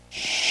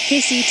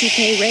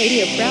KCTK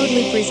Radio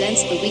proudly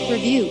presents the Week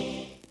Review.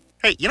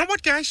 Hey, you know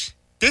what, guys?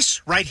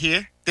 This right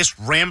here, this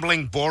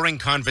rambling, boring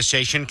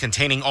conversation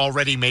containing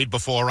already made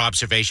before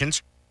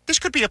observations, this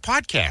could be a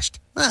podcast.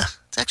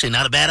 It's actually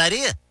not a bad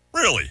idea.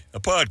 Really? A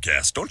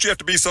podcast? Don't you have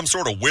to be some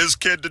sort of whiz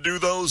kid to do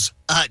those?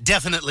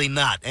 Definitely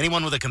not.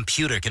 Anyone with a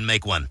computer can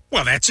make one.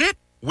 Well, that's it.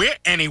 We're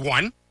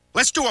anyone.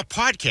 Let's do a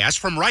podcast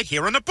from right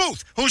here in the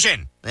booth. Who's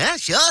in? Yeah,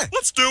 sure.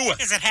 Let's do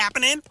it. Is it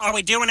happening? Are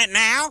we doing it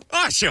now?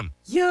 Awesome.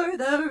 You're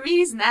the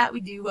reason that we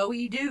do what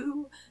we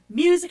do.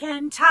 Music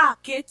and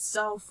talk, it's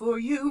all for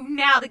you.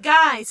 Now the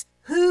guys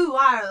who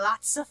are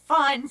lots of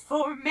fun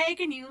for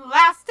making you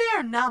laugh,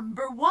 they're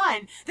number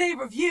one. They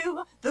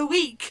review the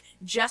week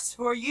just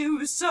for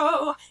you.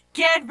 So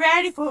get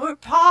ready for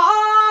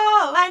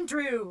Paul and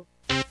Drew.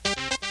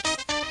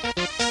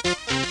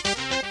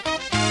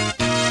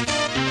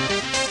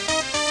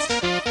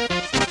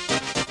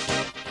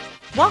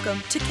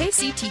 Welcome to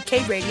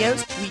KCTK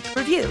Radio's Week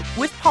Review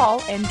with Paul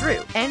and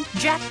Drew and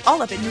Jack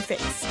all up in your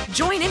face.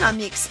 Join in on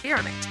the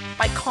experiment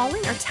by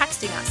calling or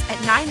texting us at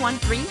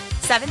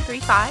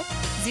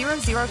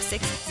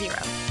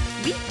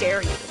 913-735-0060. We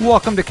dare you.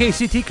 Welcome to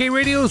KCTK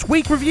Radio's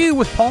Week Review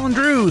with Paul and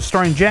Drew,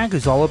 starring Jack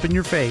who's all up in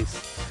your face.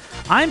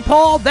 I'm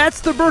Paul,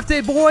 that's the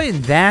birthday boy,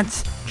 and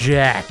that's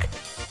Jack.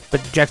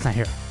 But Jack's not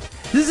here.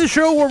 This is a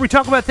show where we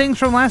talk about things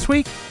from last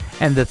week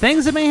and the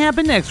things that may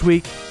happen next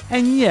week.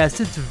 And yes,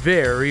 it's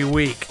very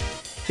weak.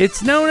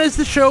 It's known as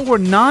the show where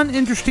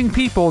non-interesting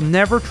people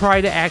never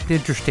try to act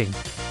interesting.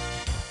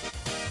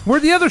 We're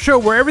the other show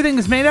where everything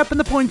is made up and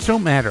the points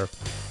don't matter.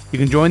 You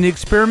can join the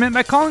experiment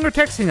by calling or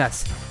texting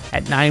us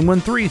at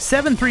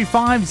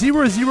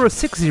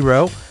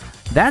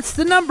 913-735-0060. That's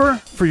the number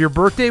for your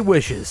birthday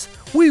wishes.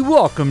 We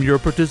welcome your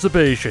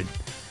participation.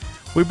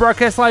 We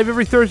broadcast live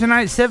every Thursday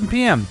night at 7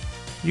 p.m.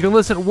 You can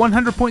listen at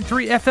 100.3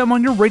 FM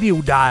on your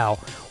radio dial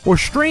or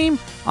stream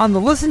on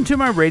the Listen to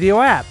My Radio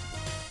app.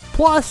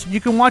 Plus, you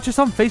can watch us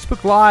on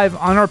Facebook Live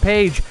on our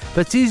page,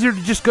 but it's easier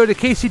to just go to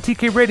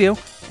KCTK Radio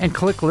and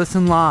click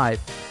Listen Live.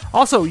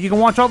 Also, you can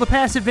watch all the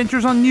past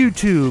adventures on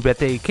YouTube at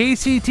the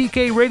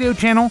KCTK Radio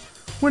channel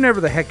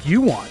whenever the heck you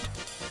want.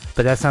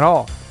 But that's not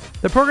all.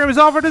 The program is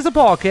offered as a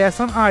podcast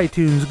on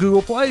iTunes,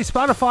 Google Play,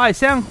 Spotify,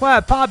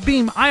 SoundCloud,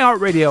 Podbeam,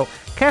 iHeartRadio,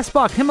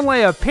 CastBox,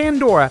 Himalaya,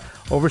 Pandora,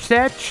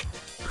 Overcast,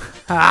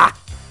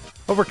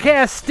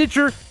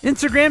 Stitcher,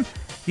 Instagram.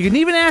 You can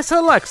even ask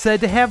Alexa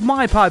to have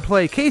my pod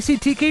play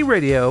KCTK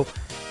Radio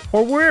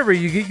or wherever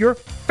you get your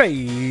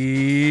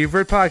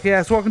favorite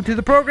podcast. Welcome to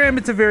the program.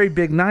 It's a very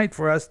big night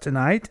for us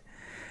tonight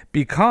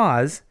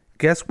because,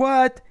 guess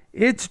what?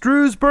 It's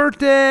Drew's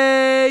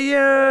birthday!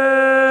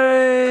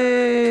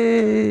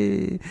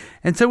 Yay!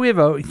 And so we have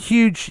a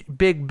huge,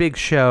 big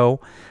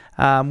show.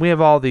 We have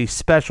all these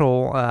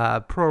special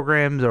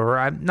programs,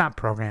 or not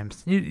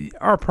programs.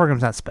 Our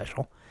program's not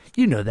special.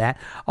 You know that.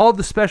 All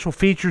the special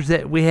features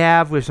that we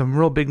have some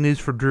real big news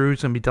for Drew.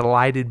 He's going to be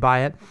delighted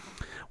by it.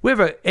 We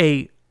have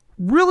a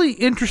really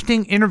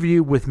interesting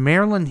interview with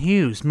Marilyn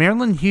Hughes.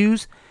 Marilyn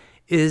Hughes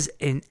is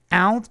an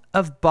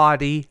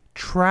out-of-body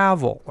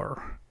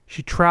traveler.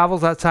 She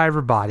travels outside of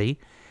her body,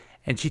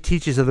 and she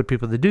teaches other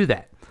people to do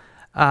that.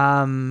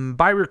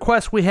 By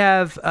request, we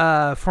have,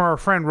 for our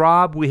friend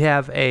Rob, we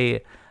have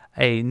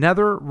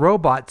another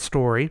robot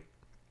story.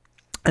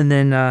 And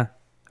then,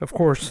 of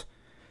course,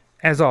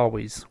 as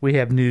always, we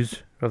have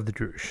news of the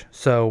Droosh.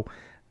 So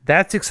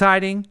that's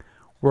exciting.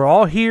 We're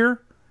all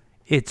here.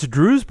 It's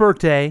Drew's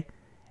birthday.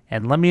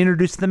 And let me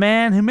introduce the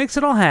man who makes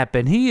it all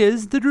happen. He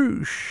is the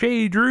Droosh.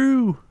 Hey,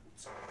 Drew.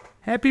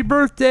 Happy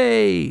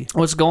birthday.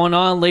 What's going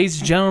on, ladies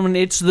and gentlemen?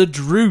 It's the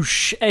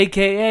Droosh,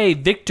 a.k.a.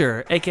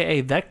 Victor,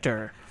 a.k.a.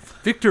 Vector.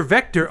 Victor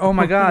Vector. Oh,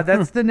 my God.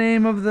 That's the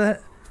name of the...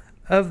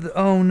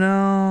 oh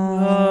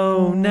no.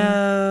 Oh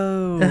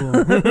no.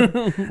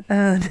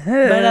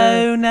 But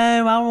oh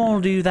no, I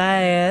won't do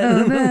that.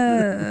 Oh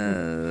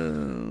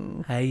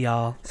no. Hey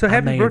y'all. So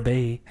happy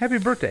birthday.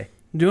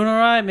 Doing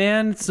alright,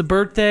 man. It's the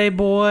birthday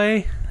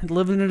boy.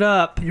 Living it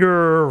up.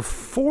 You're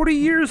 40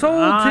 years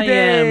old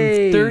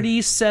today. I am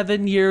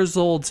 37 years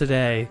old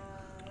today.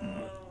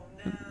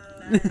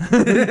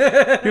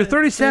 You're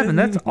 37.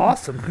 That's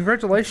awesome.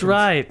 Congratulations. That's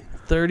right.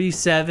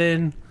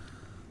 37.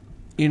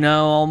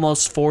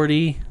 Almost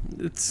 40.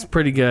 It's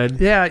pretty good.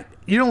 Yeah,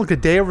 you don't look a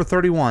day over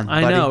 31.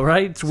 I buddy. know,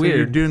 right? It's weird.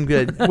 You're doing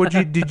good.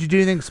 Did you do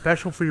anything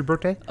special for your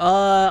birthday?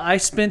 I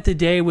spent the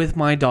day with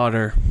my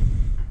daughter.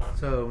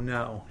 So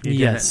no.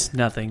 Yes,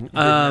 nothing.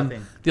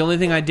 Nothing. The only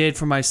thing I did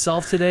for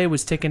myself today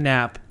was take a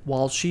nap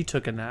while she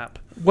took a nap.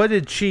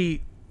 What'd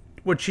she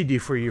do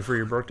for you for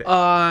your birthday?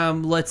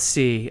 Let's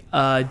see.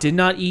 Did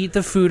not eat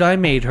the food I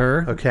made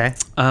her. Okay.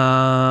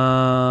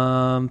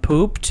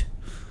 Pooped.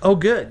 Oh,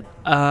 good.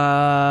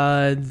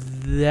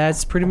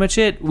 That's pretty much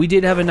it. We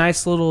did have a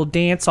nice little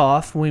dance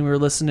off when we were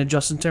listening to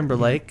Justin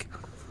Timberlake,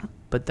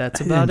 but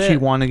that's about it. And she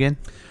won again?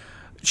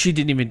 She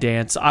didn't even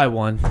dance. I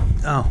won.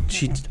 Oh.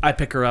 I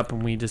pick her up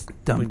and we just...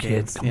 Dumb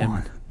kids, come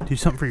on. Do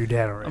something for your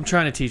dad already. I'm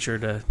trying to teach her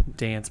to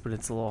dance, but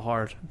it's a little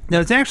hard.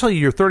 No, it's actually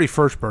your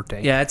 31st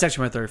birthday. Yeah, it's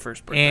actually my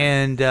 31st birthday.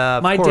 And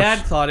my of course,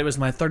 dad thought it was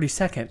my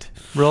 32nd.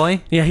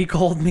 Really? Yeah, he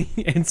called me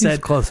and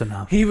said, close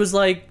enough. He was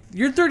like,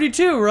 "You're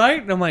 32,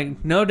 right?" And I'm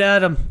like, "No,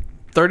 Dad, I'm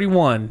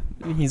 31."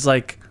 And he's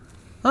like,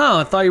 "Oh,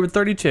 I thought you were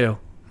 32."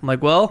 I'm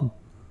like, "Well,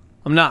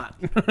 I'm not."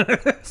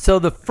 So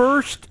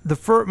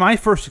my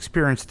first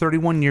experience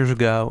 31 years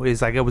ago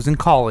is like I was in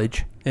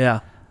college.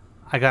 Yeah.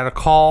 I got a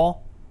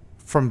call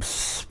from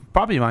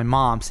probably my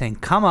mom saying,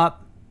 "Come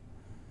up.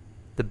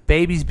 The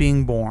baby's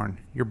being born.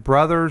 Your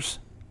brother's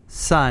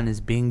son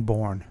is being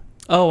born."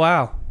 Oh,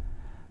 wow.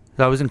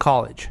 So I was in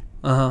college.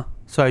 Uh-huh.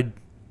 So I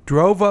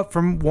drove up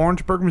from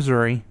Warrensburg,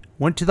 Missouri,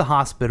 went to the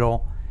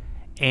hospital,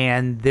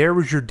 and there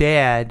was your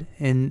dad,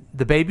 and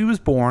the baby was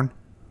born.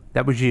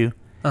 That was you.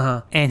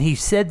 Uh-huh. And he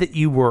said that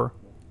you were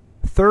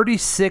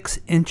 36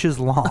 inches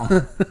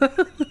long.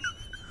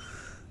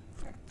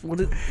 What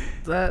is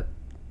that?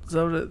 Is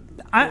that what it...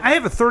 I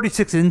have a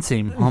 36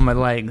 inseam on my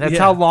leg. That's Yeah.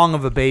 how long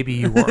of a baby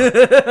you were.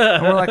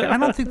 And we're like, I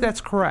don't think that's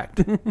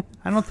correct.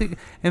 I don't think.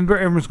 And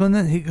everyone's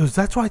going, he goes,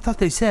 that's what I thought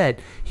they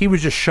said. He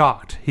was just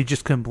shocked. He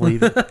just couldn't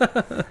believe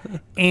it.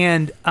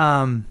 And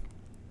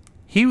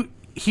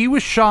he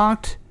was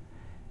shocked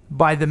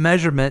by the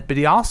measurement, but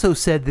he also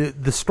said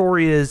that the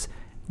story is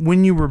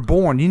when you were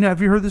born.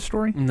 Have you heard this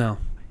story? No.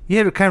 You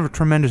had a kind of a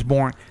tremendous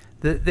born.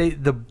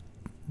 The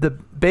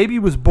baby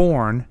was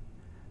born.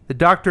 The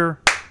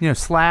doctor,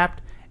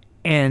 slapped,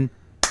 and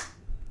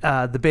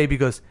the baby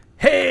goes,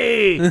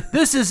 "Hey,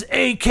 this is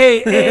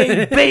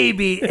AKA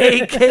baby,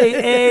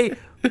 AKA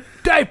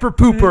diaper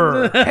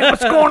pooper. Hey,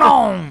 what's going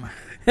on?"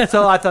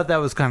 So I thought that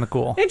was kind of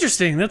cool.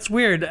 Interesting. That's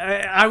weird.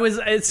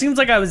 It seems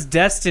like I was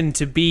destined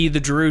to be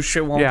the Droosh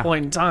at one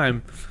point in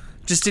time.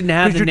 Just didn't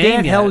have the Your name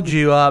dad yet. held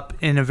you up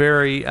in a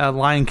very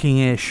Lion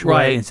King-ish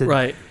way and said,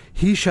 right.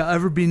 "He shall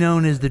ever be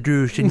known as the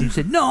Droosh." And you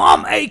said, "No,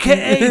 I'm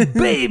AKA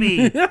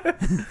baby,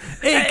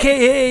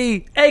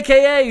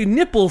 AKA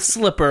nipple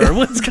slipper.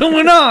 What's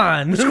going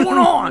on? What's going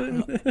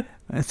on?"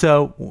 And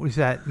so we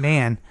said,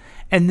 man.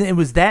 And it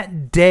was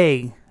that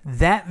day,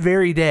 that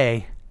very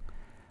day,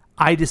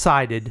 I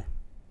decided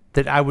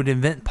that I would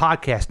invent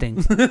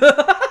podcasting.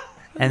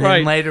 And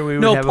then later we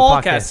would have a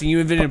podcast. Podcasting. You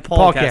invented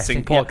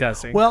podcasting. Yeah.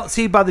 Podcasting. Well,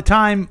 see, by the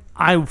time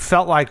I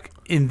felt like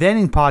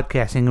inventing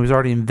podcasting, it was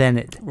already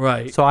invented.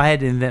 Right. So I had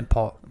to invent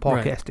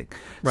podcasting.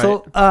 Right.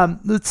 So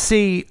let's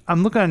see.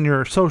 I'm looking on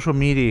your social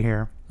media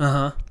here.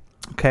 Uh-huh.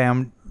 Okay,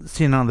 I'm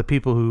seeing all the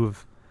people who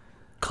have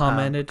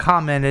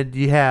commented.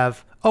 You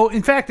have... Oh,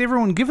 in fact,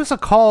 everyone, give us a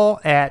call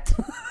at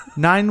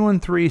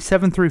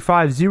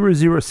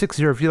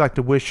 913-735-0060 if you'd like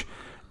to wish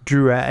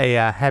Drew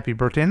a happy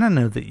birthday. And I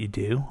know that you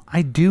do.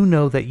 I do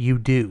know that you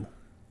do.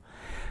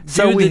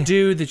 So the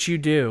do that you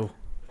do.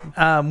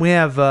 We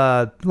have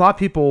a lot of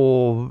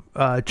people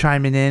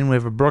chiming in. We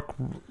have a Brooke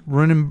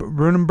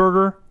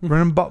Runenbacher.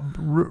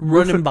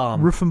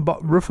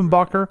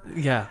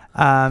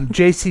 Yeah.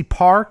 J.C.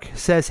 Park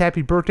says,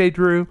 "Happy birthday,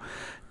 Drew."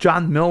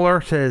 John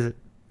Miller says,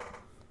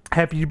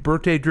 "Happy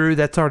birthday, Drew."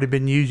 That's already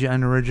been used, you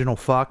unoriginal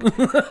fuck.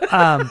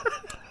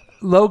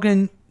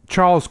 Logan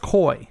Charles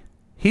Coy.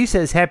 He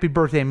says, "Happy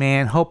birthday,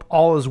 man. Hope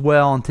all is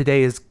well and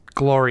today is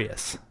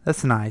glorious."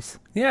 That's nice.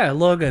 Yeah,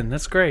 Logan.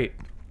 That's great.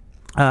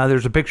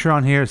 There's a picture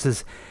on here. It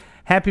says,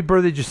 "Happy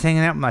birthday, just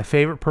hanging out with my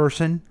favorite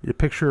person." A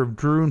picture of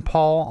Drew and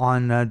Paul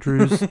on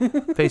Drew's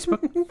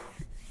Facebook.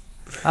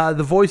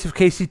 The voice of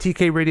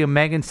KCTK Radio,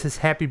 Megan, says,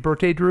 "Happy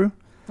birthday, Drew."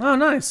 Oh,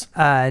 nice.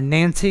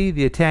 Nancy,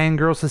 the Italian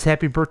girl, says,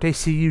 "Happy birthday.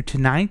 See you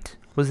tonight."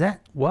 Was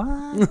that?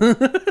 What?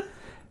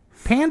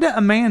 Panda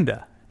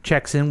Amanda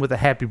checks in with a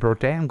happy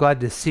birthday. I'm glad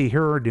to see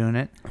her doing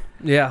it.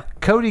 Yeah.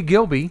 Cody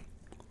Gilby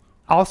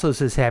also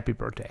says, "Happy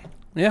birthday."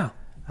 Yeah.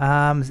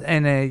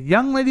 And a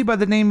young lady by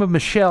the name of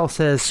Michelle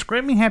says,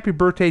 "Screaming happy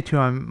birthday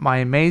to my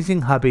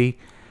amazing hubby.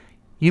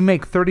 You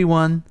make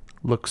 31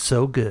 look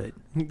so good.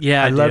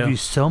 Yeah, I love you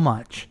so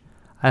much.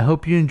 I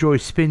hope you enjoy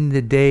spending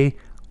the day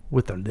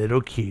with a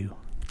little Q."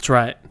 That's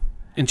right.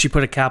 And she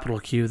put a capital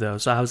Q, though,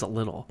 so I was a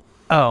little.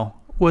 Oh,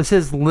 well, it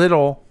says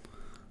little.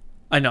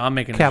 I know, I'm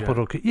making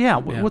capital a joke. Q. Yeah,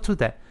 what's with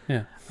that?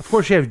 Yeah. Of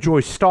course, you have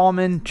Joyce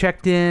Stallman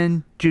checked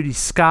in, Judy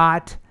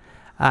Scott,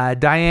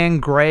 Diane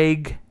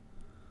Greg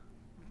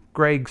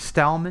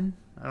Stallman.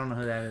 I don't know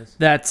who that is.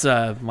 That's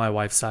my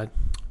wife's side.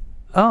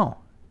 Oh,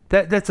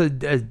 that's a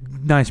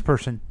nice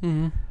person.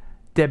 Mm-hmm.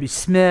 Debbie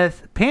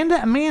Smith,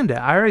 Panda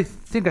Amanda. I already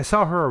think I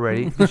saw her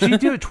already. Did she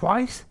do it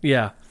twice?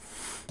 Yeah.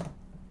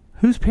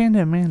 Who's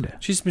Panda Amanda?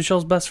 She's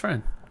Michelle's best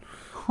friend.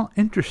 Huh,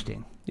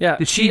 interesting. Yeah.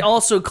 Did she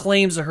also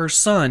claims that her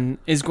son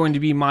is going to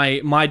be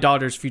my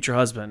daughter's future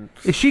husband.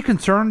 Is she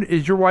concerned?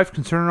 Is your wife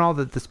concerned at all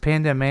that this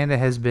Panda Amanda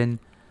has been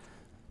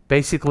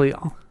basically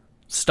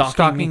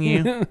stalking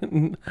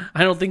you?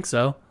 I don't think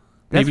so.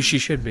 Maybe she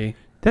should be.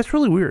 That's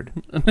really weird.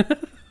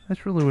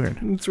 That's really weird.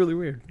 It's really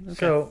weird. Okay.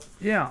 So,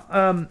 yeah.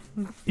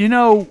 Do you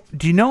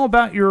know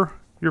about your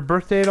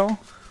birthday at all?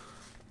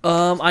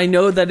 I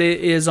know that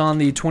it is on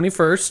the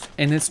 21st,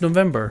 and it's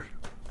November.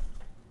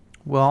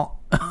 Well,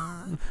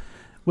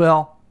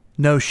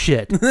 no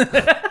shit.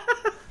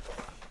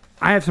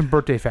 I have some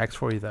birthday facts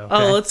for you, though. Okay?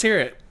 Oh, let's hear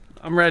it.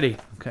 I'm ready.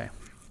 Okay.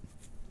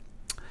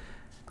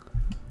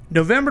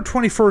 November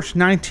 21st,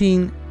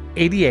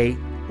 1988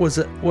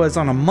 was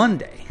on a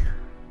Monday.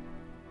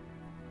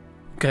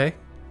 Okay.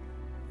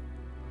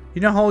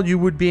 You know how old you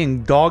would be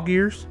in dog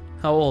years?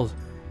 How old?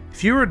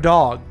 If you were a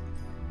dog,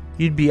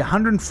 you'd be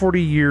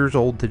 140 years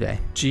old today.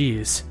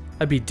 Jeez.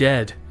 I'd be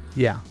dead.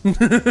 Yeah.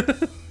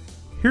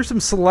 Here's some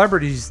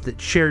celebrities that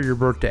share your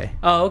birthday.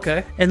 Oh,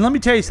 okay. And let me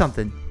tell you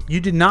something. You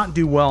did not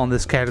do well in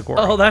this category.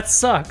 Oh, that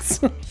sucks.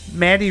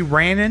 Maddie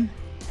Rannon,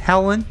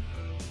 Helen,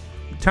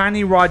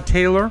 Tiny Rod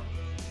Taylor,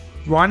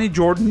 Ronnie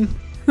Jordan,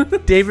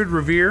 David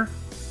Revere,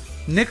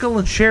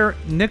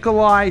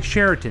 Nikolai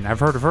Sheraton. I've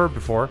heard of her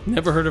before.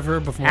 Never heard of her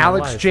before. in my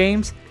Alex life.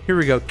 James. Here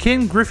we go.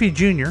 Ken Griffey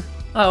Jr.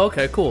 Oh,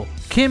 okay, cool.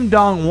 Kim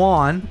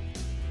Dong-won.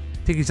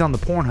 I think he's on the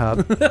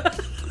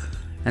Pornhub.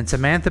 And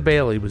Samantha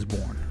Bailey was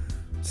born.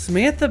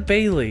 Samantha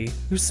Bailey.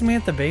 Who's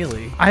Samantha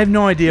Bailey? I have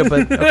no idea,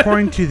 but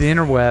according to the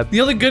interweb,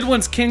 The only good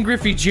one's Ken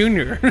Griffey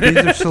Jr. these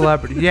are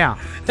celebrities. Yeah.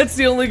 That's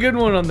the only good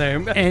one on there.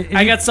 And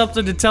I you- got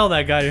something to tell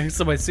that guy next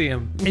time I see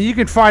him. And you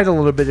could fight a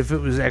little bit if it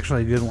was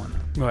actually a good one.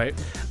 Right.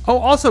 Oh,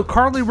 also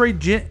Carly Rae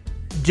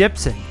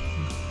Jepsen.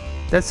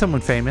 That's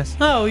someone famous.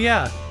 Oh,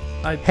 yeah.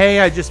 Hey,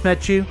 I just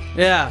met you.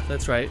 Yeah,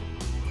 that's right.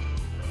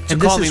 So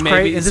And call this me is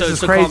maybe. and this So, is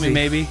so crazy. call me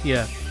maybe.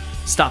 Yeah.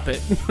 Stop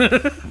it.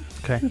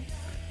 Okay.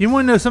 You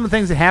want to know some of the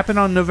things that happened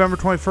on November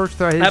 21st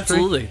throughout history?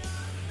 Absolutely.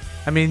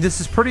 I mean, this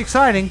is pretty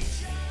exciting.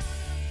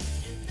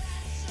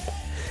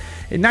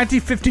 In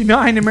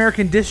 1959,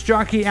 American disc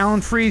jockey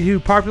Alan Freed, who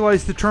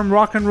popularized the term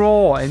rock and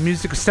roll and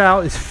music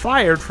style, is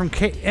fired from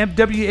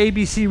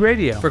WABC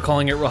Radio. For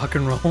calling it rock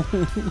and roll.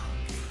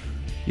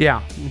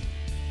 Yeah.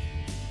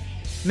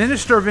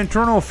 Minister of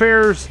Internal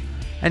Affairs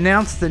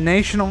announced the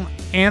national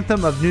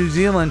anthem of New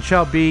Zealand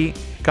shall be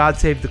God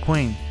Save the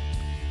Queen.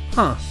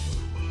 Huh.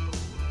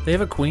 They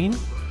have a queen?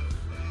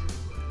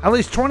 At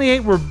least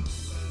 28 were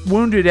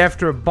wounded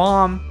after a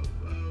bomb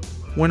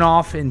went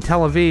off in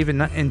Tel Aviv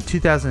in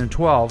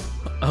 2012.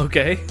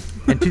 Okay.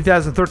 In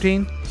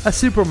 2013, a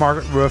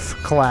supermarket roof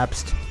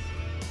collapsed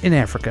in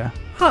Africa.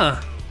 Huh.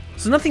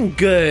 So nothing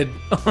good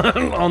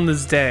on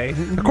this day.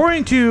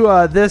 According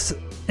to this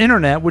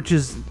internet, which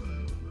is,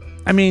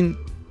 I mean,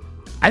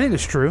 I think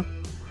it's true.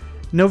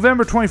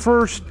 November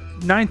 21st,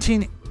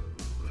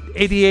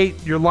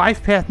 1988, your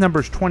life path number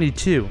is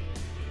 22.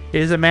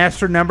 It is a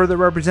master number that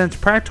represents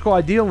practical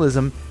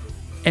idealism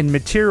and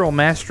material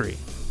mastery.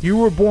 You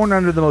were born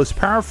under the most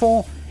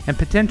powerful and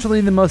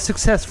potentially the most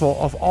successful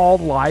of all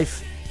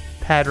life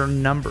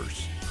pattern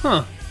numbers.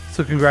 Huh.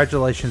 So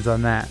congratulations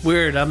on that.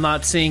 Weird. I'm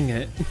not seeing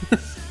it.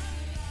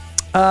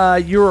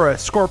 You're a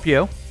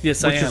Scorpio,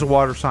 Yes, I which am. is a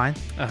water sign.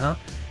 Uh-huh.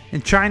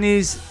 In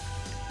Chinese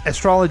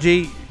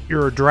astrology,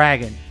 you're a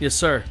dragon. Yes,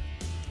 sir.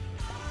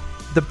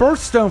 The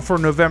birthstone for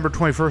November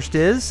 21st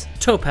is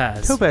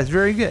Topaz. Topaz.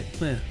 Very good.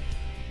 Yeah.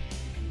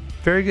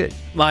 Very good.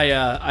 My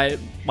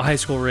high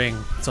school ring.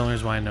 That's the only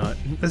reason why I know it.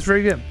 That's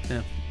very good.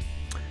 Yeah.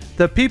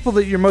 The people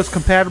that you're most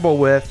compatible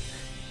with,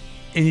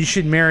 and you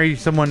should marry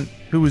someone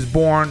who was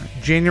born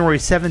January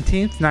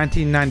 17th,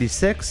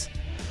 1996,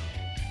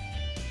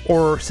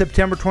 or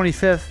September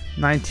 25th,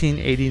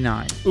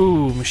 1989.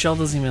 Ooh, Michelle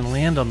doesn't even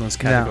land on those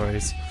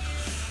categories.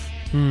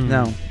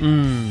 No.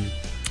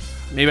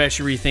 Maybe I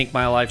should rethink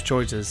my life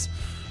choices.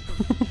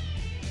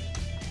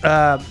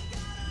 How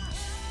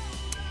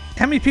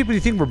many people do you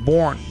think were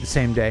born the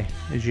same day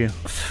as you?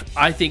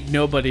 I think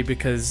nobody,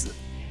 because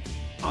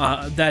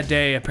that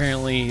day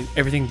apparently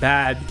everything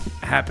bad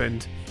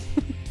happened,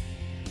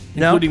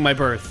 No. including my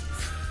birth.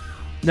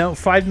 No,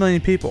 5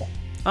 million people.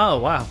 Oh,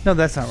 wow. No,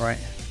 that's not right.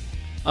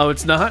 Oh,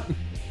 it's not?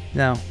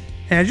 No.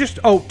 And I just,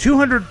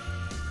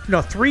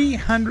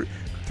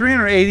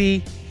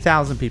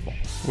 380,000 people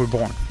were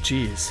born.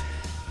 Jeez.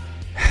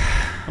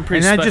 I'm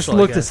pretty And special, I just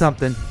looked at guess.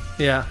 something,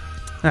 Yeah.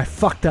 and I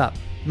fucked up.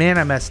 Man,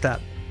 I messed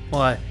up.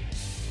 Why?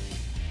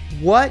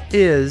 What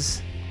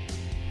is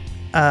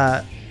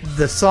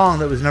the song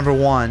that was number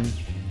one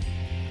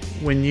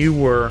when you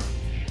were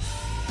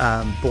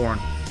born?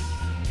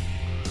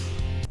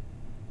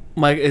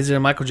 Is it a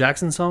Michael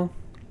Jackson song?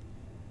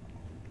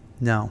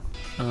 No.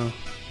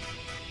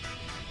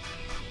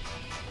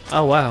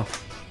 Oh, wow.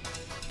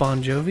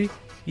 Bon Jovi?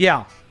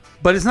 Yeah,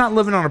 but it's not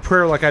Living on a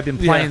Prayer like I've been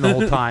playing the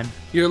whole time.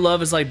 Your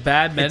love is like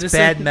bad medicine? It's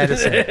bad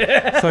medicine.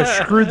 So I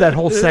screwed that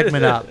whole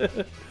segment up.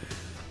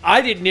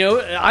 I didn't know.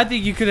 I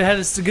think you could have had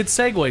a good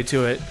segue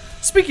to it.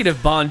 Speaking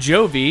of Bon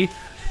Jovi,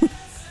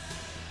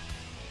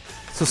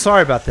 So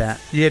sorry about that.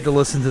 You had to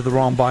listen to the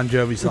wrong Bon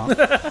Jovi song.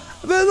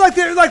 But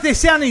like they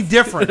sounding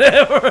different.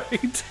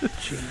 right?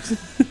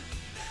 Jeez.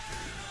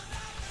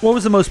 What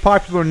was the most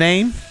popular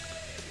name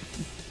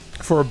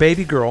for a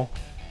baby girl?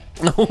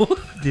 Do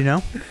you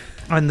know?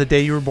 On the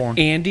day you were born.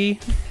 Andy?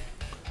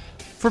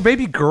 For a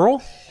baby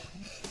girl?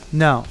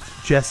 No.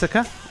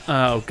 Jessica.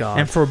 Oh, God.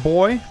 And for a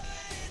boy?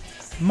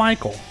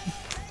 Michael.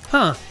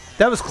 Huh.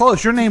 That was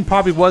close. Your name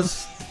probably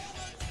was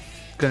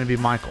going to be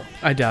Michael.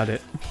 I doubt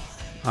it.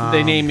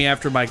 They named me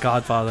after my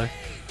godfather.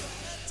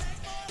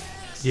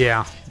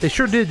 Yeah, they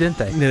sure did, didn't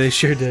they? Yeah, they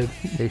sure did.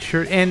 They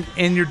sure. And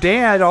your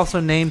dad also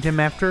named him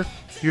after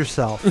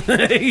yourself.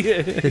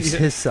 It's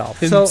his self.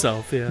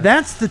 Himself, yeah.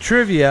 That's the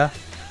trivia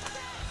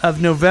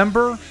of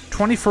November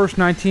 21st,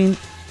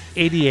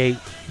 1988,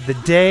 the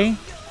day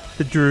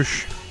the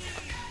Droosh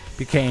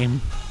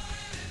became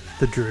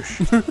the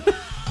Droosh.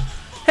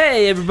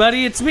 Hey,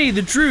 everybody, it's me,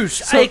 the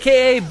Droosh,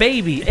 a.k.a.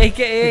 Baby,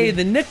 a.k.a.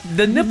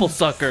 the nipple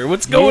sucker.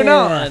 What's going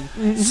on?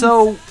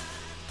 So,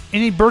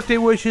 any birthday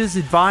wishes,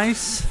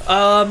 advice?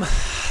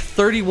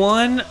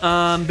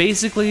 31,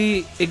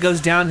 basically, it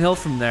goes downhill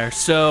from there.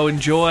 So,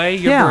 enjoy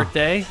your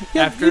birthday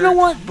after, you know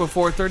what?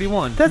 Before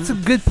 31. That's a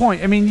good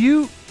point. I mean,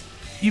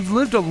 you've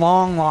lived a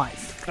long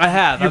life. I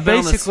have. You're I've been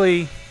on this-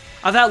 basically...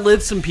 I've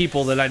outlived some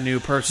people that I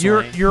knew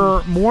personally.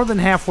 You're more than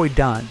halfway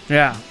done.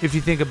 Yeah. If you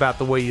think about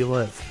the way you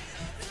live.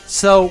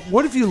 So,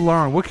 what have you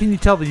learned? What can you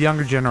tell the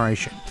younger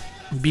generation?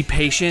 Be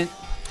patient.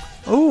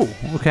 Oh,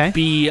 okay.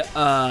 Be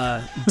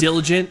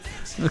diligent.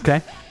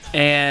 Okay.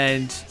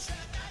 And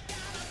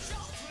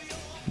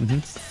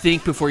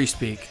think before you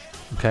speak.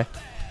 Okay.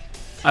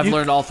 I've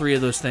learned all three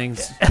of those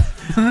things.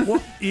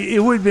 Well,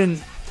 it would have been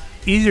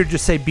easier to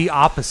just say be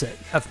opposite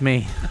of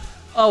me.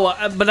 Oh,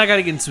 but I got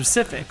to get in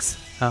specifics.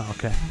 Oh,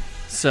 okay.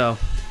 So,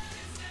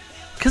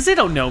 because they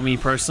don't know me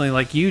personally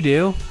like you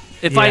do.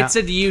 If I Yeah. had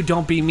said to you,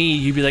 don't be me,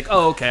 you'd be like,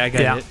 oh, okay, I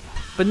get it.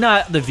 But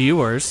not the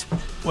viewers.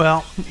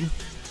 Well,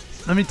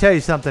 let me tell you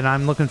something.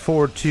 I'm looking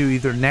forward to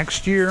either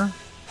next year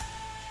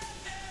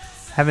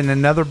having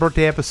another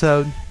birthday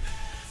episode,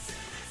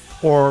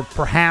 or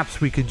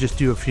perhaps we could just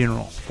do a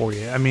funeral for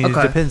you. I mean, Okay.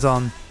 it depends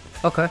on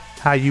Okay.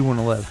 how you want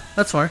to live.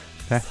 That's fair.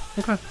 Okay.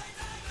 Okay.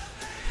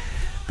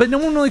 But no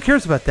one really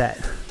cares about that.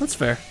 That's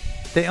fair.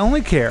 They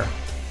only care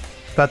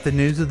about the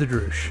news of the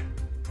Droosh.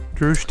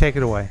 Droosh, take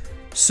it away.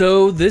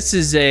 So, this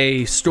is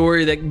a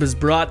story that was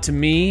brought to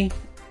me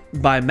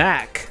by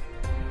Mac.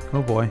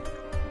 Oh, boy.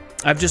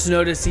 I've just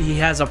noticed he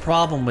has a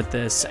problem with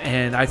this,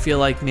 and I feel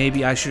like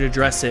maybe I should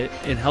address it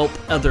and help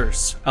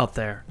others out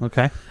there.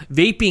 Okay.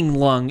 Vaping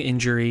lung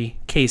injury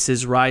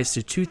cases rise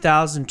to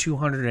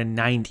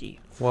 2,290.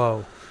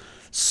 Whoa.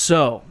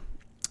 So,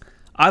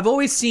 I've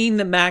always seen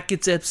that Mac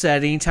gets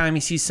upset anytime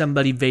he sees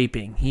somebody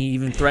vaping. He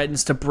even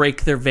threatens to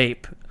break their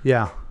vape.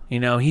 Yeah. You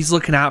know, he's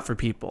looking out for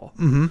people.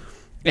 Mm-hmm.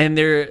 And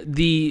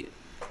the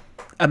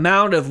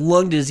amount of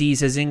lung disease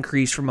has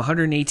increased from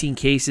 118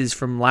 cases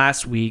from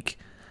last week,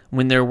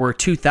 when there were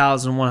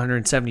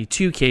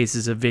 2,172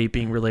 cases of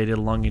vaping-related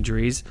lung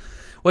injuries,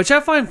 which I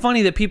find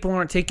funny that people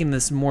aren't taking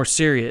this more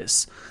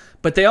serious.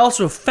 But they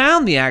also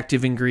found the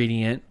active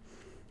ingredient.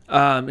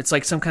 It's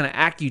like some kind of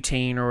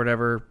Accutane or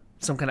whatever,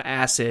 some kind of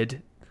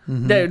acid.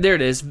 There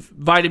it is,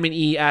 vitamin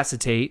E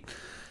acetate.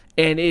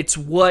 And it's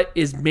what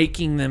is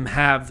making them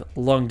have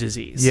lung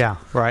disease. Yeah,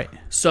 right.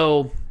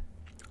 So,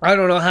 I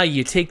don't know how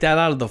you take that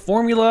out of the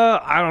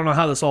formula. I don't know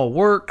how this all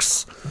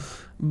works.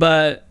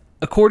 But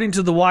according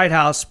to the White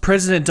House,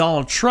 President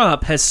Donald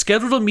Trump has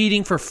scheduled a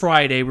meeting for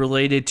Friday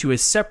related to a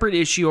separate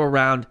issue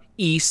around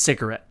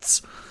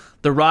e-cigarettes,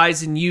 the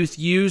rise in youth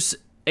use,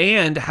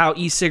 and how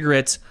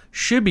e-cigarettes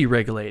should be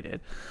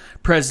regulated.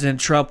 President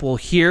Trump will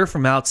hear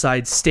from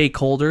outside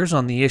stakeholders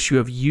on the issue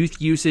of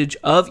youth usage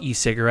of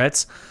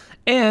e-cigarettes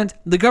and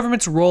the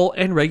government's role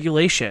and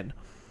regulation.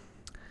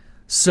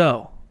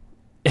 So,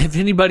 if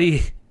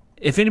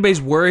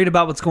anybody's worried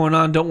about what's going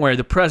on, don't worry.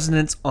 The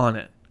president's on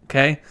it,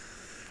 okay?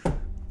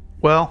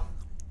 Well,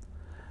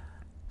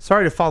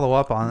 sorry to follow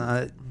up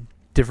on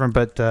different,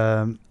 but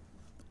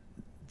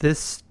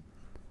this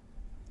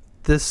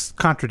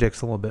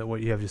contradicts a little bit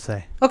what you have to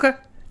say. Okay.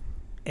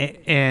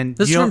 And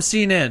This is you know, from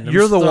CNN. I'm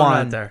You're just the throwing it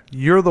one. out there.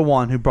 You're the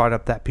one who brought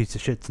up that piece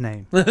of shit's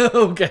name.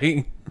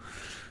 Okay.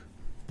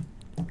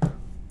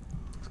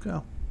 Let's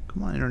go.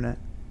 Come on, internet.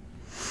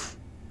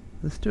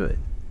 Let's do it.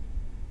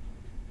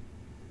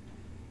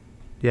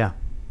 Yeah.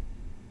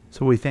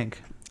 So what do you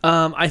think?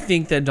 I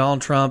think that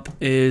Donald Trump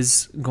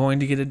is going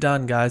to get it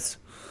done, guys.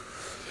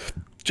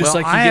 Just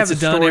Well, like he I gets have it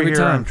a done story every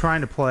here I'm time.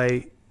 trying to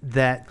play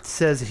that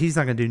says he's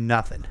not going to do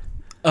nothing.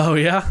 Oh,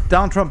 yeah?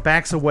 Donald Trump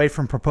backs away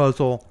from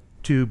proposal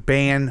to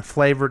ban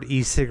flavored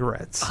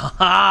e-cigarettes.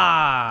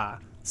 Ah!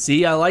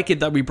 See, I like it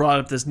that we brought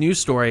up this news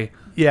story.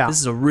 Yeah. This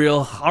is a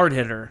real hard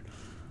hitter.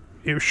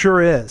 It sure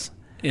is.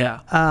 Yeah.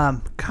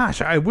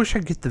 Gosh, I wish I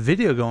could get the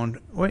video going.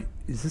 Wait,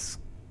 is this?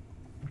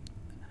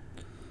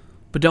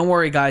 But don't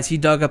worry, guys. He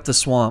dug up the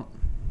swamp.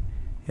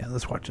 Yeah,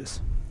 let's watch this.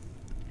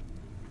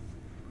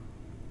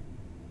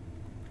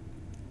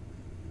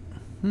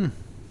 If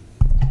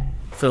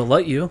it'll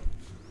let you.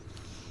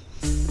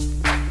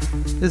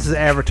 This is an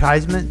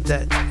advertisement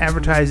that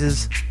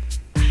advertises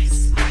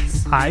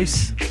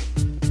ice.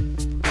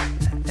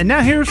 And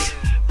now here's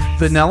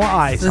Vanilla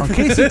Ice on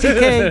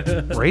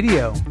KCTK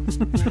Radio.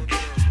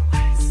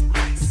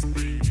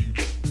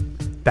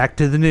 Back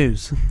to the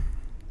news.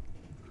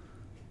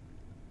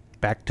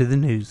 Back to the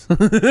news.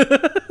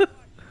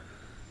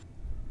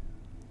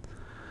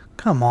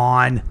 Come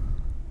on.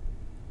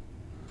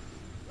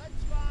 Let's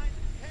find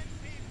 10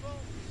 people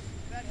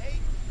that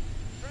hate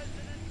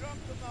President Trump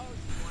the most.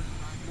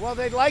 Well,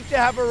 they'd like to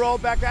have a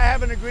rollback. I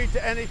haven't agreed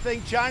to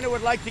anything. China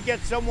would like to get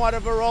somewhat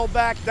of a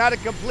rollback, not a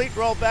complete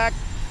rollback,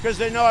 because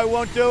they know I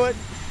won't do it.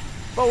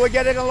 But we're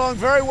getting along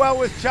very well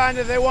with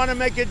China. They want to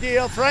make a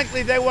deal.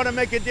 Frankly, they want to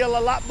make a deal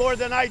a lot more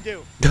than I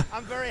do.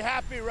 I'm very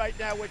happy right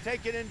now. We're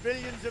taking in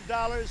billions of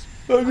dollars.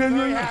 I'm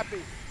very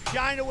happy.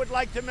 China would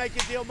like to make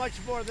a deal much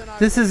more than I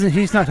This would. isn't.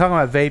 He's not talking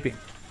about vaping.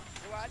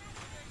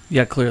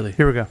 Yeah, clearly.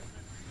 Here we go.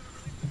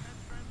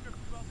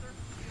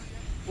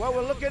 Well,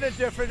 we're looking at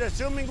different,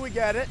 assuming we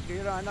get it.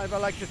 You know, I never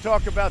like to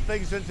talk about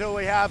things until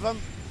we have them.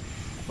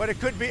 But it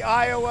could be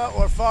Iowa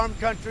or farm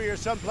country or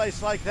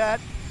someplace like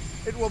that.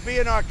 It will be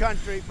in our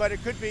country, but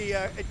it could be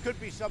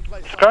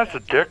someplace like that. Guy's a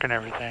dick and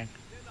everything.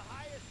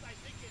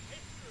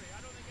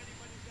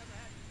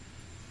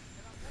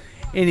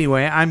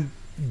 Anyway, I'm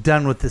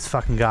done with this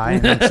fucking guy.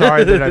 And I'm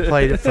sorry that I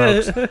played it,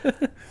 folks.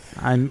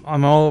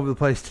 I'm all over the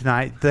place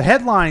tonight. The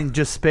headline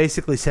just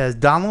basically says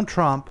Donald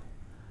Trump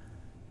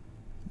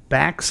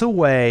backs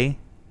away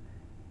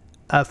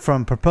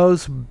from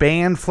proposed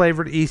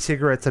ban-flavored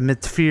e-cigarettes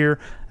amidst fear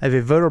of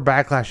a voter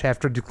backlash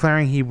after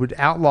declaring he would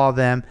outlaw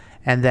them,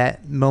 and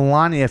that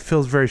Melania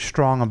feels very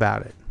strong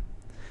about it.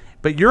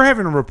 But you're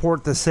having a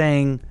report that's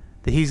saying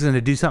that he's going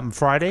to do something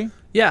Friday?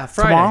 Yeah,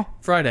 Friday. Tomorrow?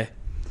 Friday.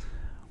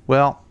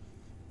 Well,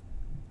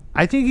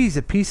 I think he's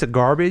a piece of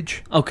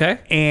garbage. Okay.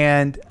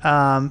 And,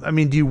 I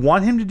mean, do you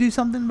want him to do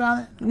something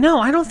about it? No,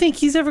 I don't think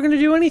he's ever going to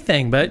do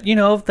anything. But, you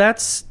know,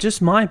 that's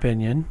just my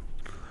opinion.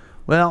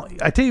 Well,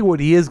 I tell you what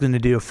he is going to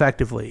do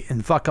effectively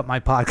and fuck up my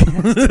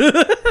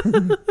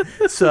podcast.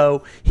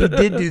 So he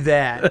did do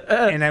that,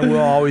 and I will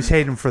always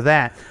hate him for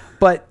that.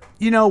 But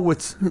you know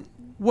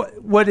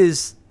what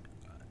is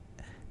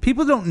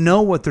people don't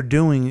know what they're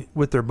doing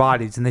with their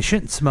bodies, and they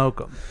shouldn't smoke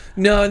them.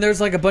 No, and there's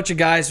like a bunch of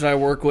guys that I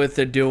work with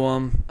that do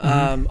them,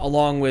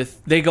 along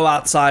with they go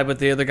outside with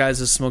the other guys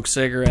that smoke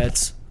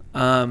cigarettes.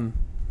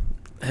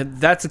 If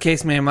that's the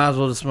case, man, might as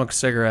well just smoke a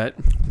cigarette.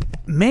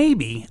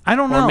 Maybe. I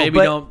don't know. Or maybe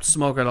don't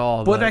smoke at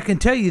all. But I can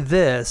tell you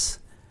this.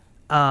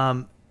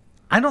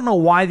 I don't know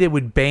why they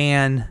would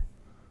ban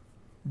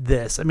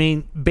this. I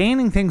mean,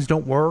 banning things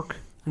don't work.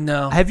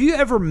 No. Have you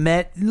ever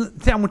met...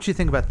 I want you to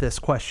think about this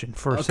question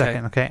for a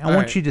second, okay? I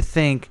want you to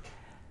think...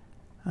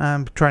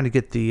 I'm trying to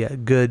get the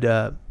good...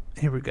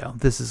 here we go.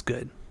 This is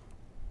good.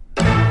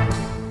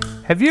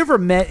 Have you ever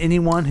met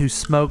anyone who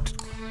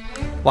smoked,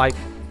 like,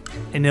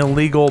 an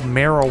illegal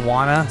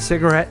marijuana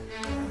cigarette?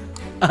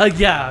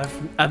 Yeah,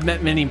 I've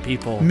met many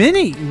people.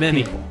 Many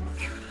people.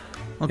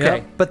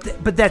 Okay, Yep.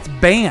 but that's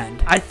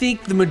banned. I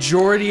think the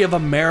majority of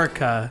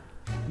America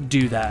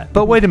do that.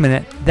 But wait a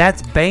minute,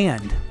 that's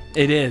banned.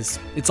 It is.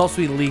 It's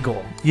also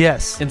illegal.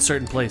 Yes. In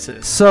certain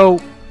places. So,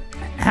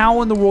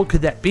 how in the world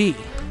could that be?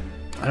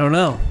 I don't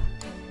know.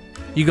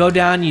 You go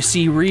down, you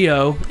see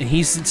Rio, and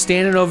he's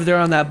standing over there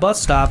on that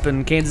bus stop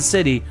in Kansas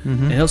City,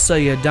 and he'll sell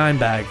you a dime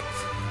bag.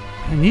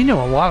 And you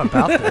know a lot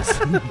about this.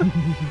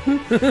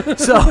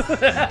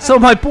 So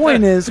my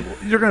point is,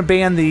 you're going to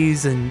ban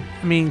these, and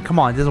I mean, come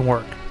on, it doesn't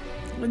work.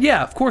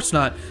 Yeah, of course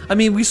not. I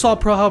mean, we saw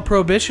how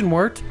Prohibition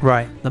worked.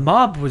 Right. The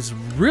mob was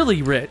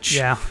really rich.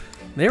 Yeah.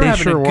 They were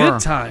having sure a good were.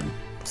 time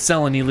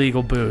selling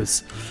illegal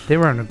booze. They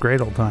were having a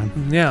great old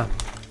time. Yeah.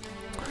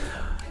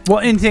 Well,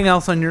 anything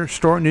else on your news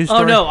story?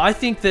 Oh no, I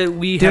think that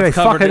we Did have I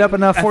covered fuck it up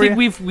enough for you? I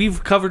think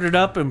we've covered it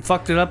up and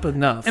fucked it up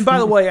enough. And by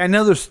the way, I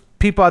know there's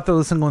people out there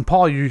listening going,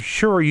 Paul, you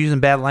sure are using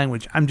bad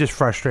language. I'm just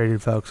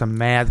frustrated, folks. I'm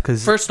mad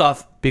because first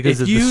off,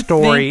 because if of the you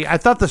story. think- I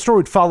thought the story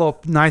would follow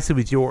up nicely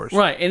with yours.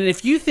 right, and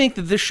if you think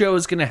that this show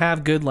is going to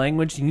have good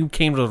language, then you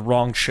came to the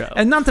wrong show.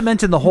 And not to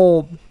mention the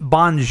whole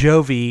Bon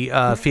Jovi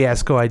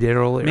fiasco I did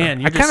earlier. Man,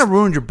 you I kind just- of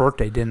ruined your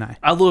birthday, didn't I?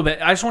 A little bit.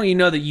 I just want you to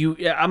know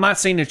that I'm not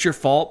saying it's your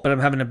fault, but I'm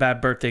having a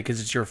bad birthday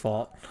because it's your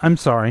fault. I'm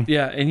sorry.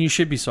 Yeah, and you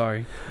should be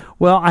sorry.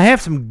 Well, I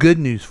have some good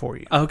news for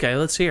you. Okay,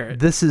 let's hear it.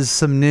 This is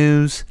some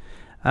news.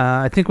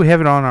 I think we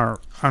have it on our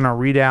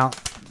readout.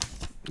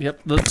 Yep,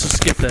 let's just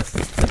skip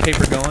the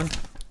paper going.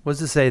 What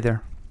does it say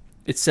there?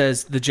 It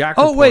says the Jack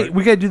Oh, report. wait.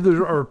 We got to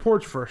do our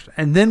reports first,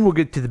 and then we'll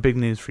get to the big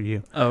news for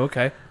you. Oh,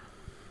 okay.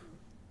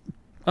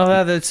 Oh,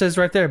 yeah, that says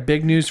right there,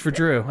 big news for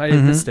Drew. I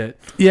missed it.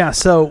 Yeah,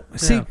 so,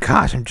 see, Yeah.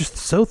 gosh, I'm just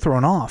so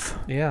thrown off.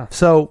 Yeah.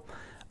 So,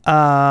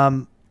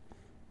 we're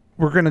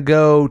going to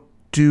go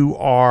do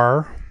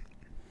our...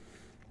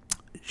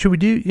 Should we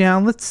do... Yeah,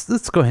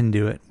 let's go ahead and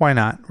do it. Why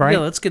not, right? Yeah,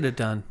 let's get it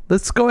done.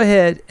 Let's go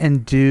ahead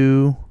and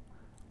do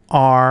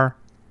our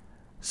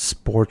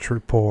sports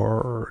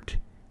report.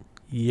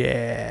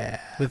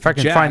 Yeah. If I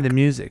can Jack find the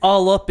music.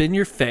 all up in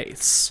your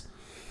face.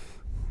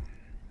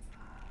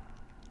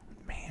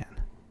 Man.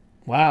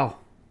 Wow.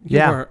 You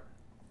Yeah. are-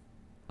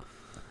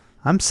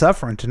 I'm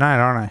suffering tonight,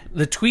 aren't I?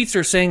 the tweets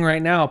are saying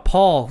right now,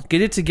 Paul,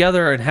 get it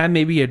together and have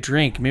maybe a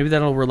drink. Maybe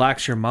that'll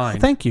relax your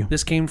mind. Thank you.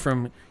 This came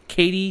from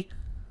Katie.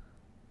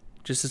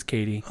 Just as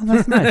Katie. Oh,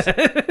 that's nice. I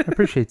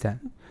appreciate that.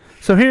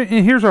 So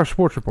here's our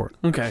sports report.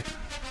 Okay.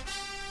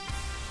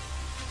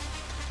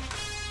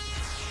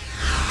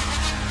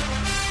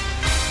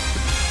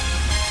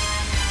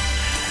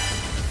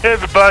 Hey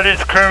everybody,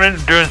 it's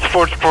Kermit doing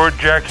sports report.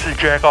 Jack's a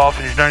jack off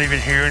and he's not even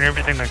here and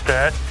everything like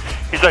that.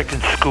 He's like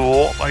in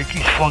school, like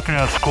he's flunking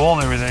out of school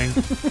and everything.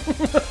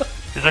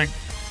 He's like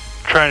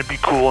trying to be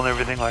cool and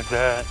everything like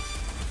that.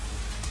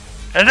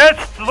 And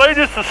that's the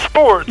latest of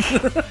sports.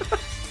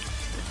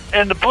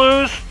 And the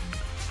Blues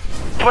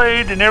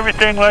played and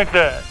everything like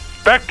that.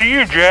 Back to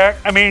you,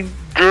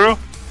 Drew.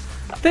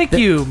 Thank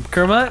you,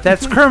 Kermit.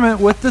 That's Kermit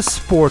with the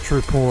sports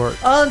report.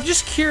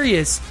 Just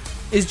curious,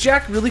 is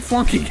Jack really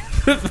flunking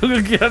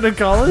out of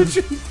college?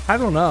 I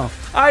don't know.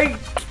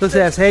 Let's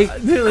ask. Hey,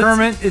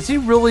 Kermit, is he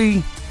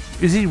really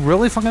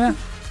flunking out?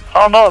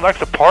 I don't know. He likes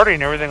to party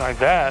and everything like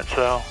that.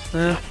 So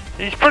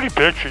he's pretty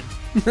bitching.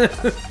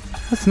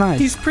 That's nice.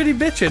 He's pretty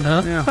bitching,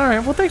 huh? Yeah. All right.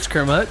 Well, thanks,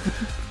 Kermit.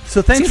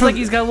 So thanks. Seems like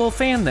he's got a little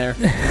fan there.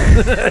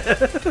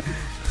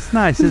 It's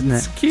nice, isn't it?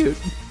 It's cute.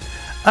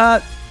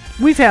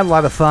 We've had a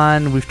lot of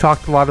fun. We've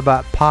talked a lot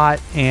about pot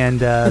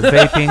and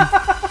vaping.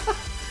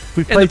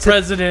 We And the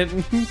president.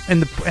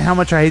 And how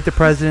much I hate the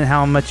president,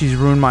 how much he's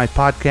ruined my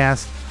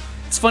podcast.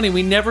 It's funny,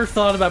 we never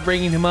thought about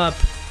bringing him up,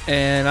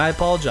 and I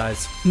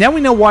apologize. Now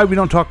we know why we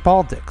don't talk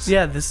politics.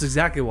 Yeah, this is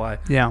exactly why.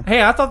 Yeah.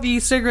 Hey, I thought the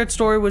e-cigarette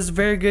story was a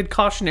very good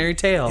cautionary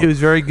tale. It was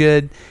very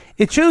good.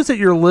 It shows that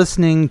you're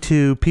listening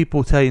to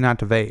people tell you not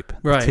to vape.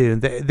 Right. Too.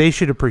 They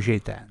should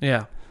appreciate that.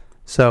 Yeah.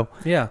 So,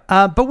 yeah.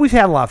 But we've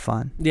had a lot of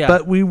fun. Yeah.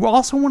 But we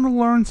also want to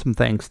learn some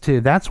things, too.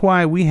 That's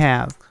why we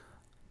have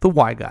the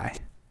why guy.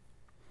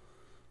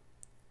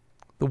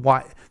 The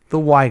why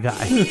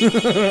guy.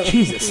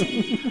 Jesus.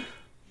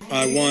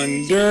 I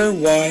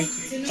wondered why.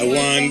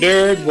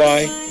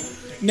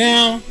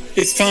 Now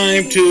it's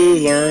time to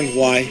learn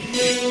why.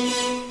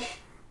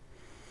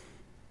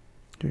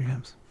 Here he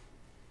comes.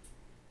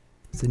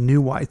 It's a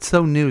new why. It's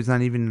so new, it's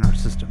not even in our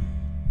system.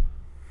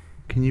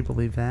 Can you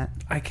believe that?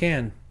 I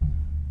can.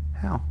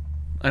 How?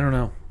 I don't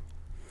know.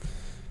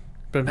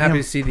 But I'm happy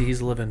to see that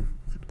he's living.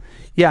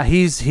 Yeah,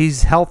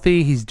 he's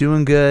healthy. He's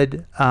doing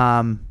good.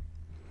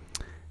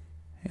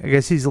 I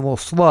guess he's a little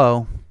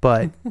slow,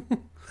 but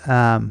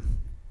I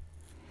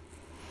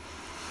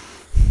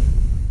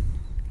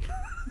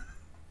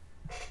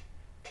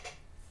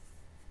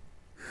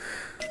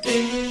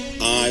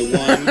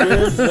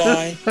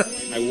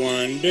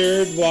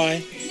wondered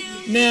why.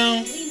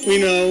 Now we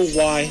know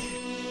why.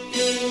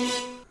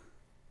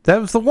 That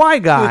was the why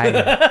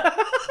guy.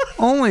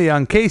 Only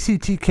on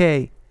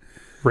KCTK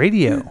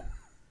radio.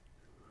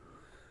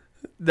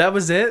 That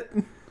was it?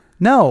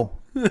 No.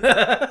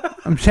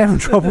 I'm just having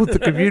trouble with the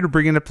computer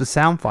bringing up the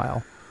sound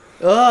file.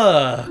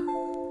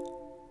 Oh,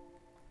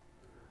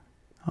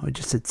 it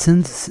just said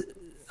since.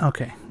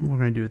 Okay, we're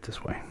going to do it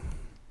this way.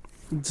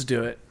 Let's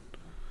do it.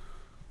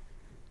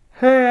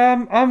 Hey,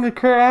 I'm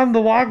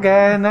the white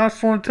guy, and I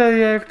just want to tell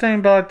you everything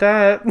about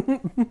that.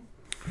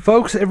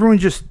 Folks, everyone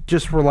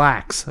just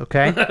relax,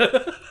 okay?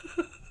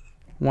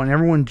 Want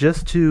everyone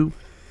just to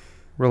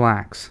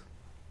relax.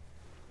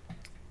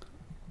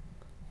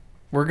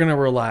 We're going to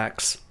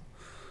relax.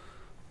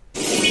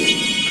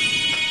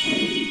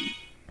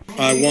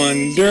 I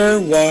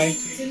wondered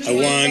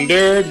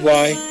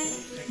why.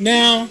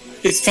 Now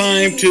it's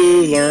time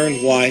to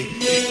learn why.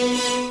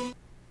 You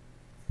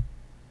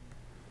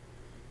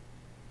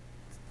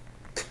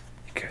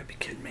gotta be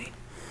kidding me.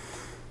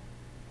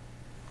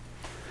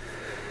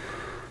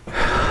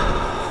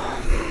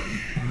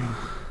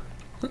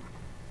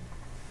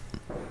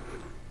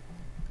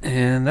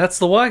 And that's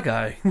the why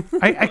guy.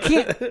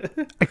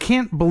 I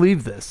can't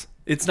believe this.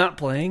 It's not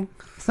playing?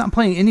 It's not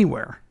playing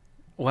anywhere.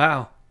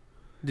 Wow.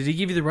 Did he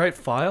give you the right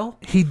file?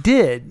 He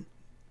did.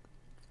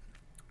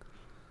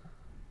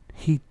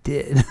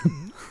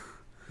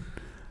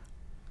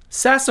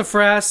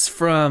 Sassafras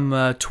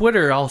from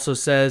Twitter also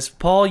says,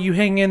 Paul, you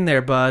hang in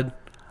there, bud.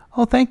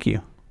 Oh, thank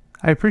you.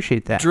 I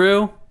appreciate that.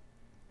 Drew,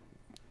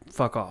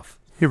 fuck off.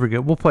 Here we go.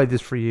 We'll play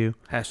this for you.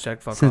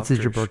 Hashtag fuck since off. Since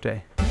it's your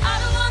birthday.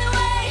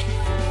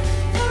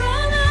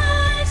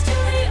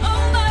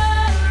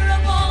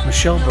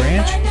 Michelle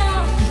Branch?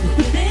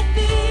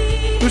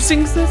 Who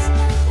sings this?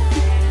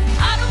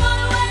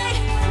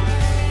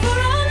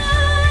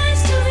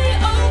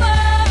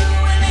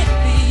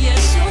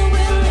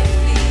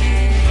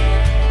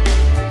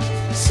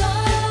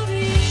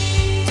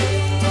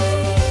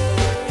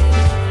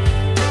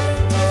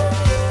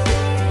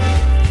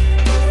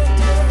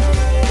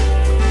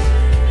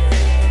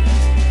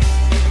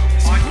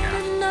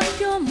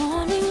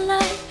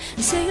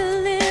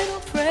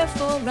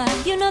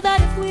 You know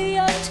that if we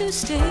are to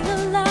stay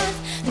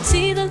alive and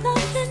see the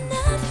love that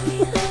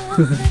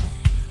never lies.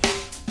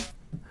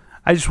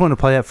 I just want to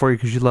play that for you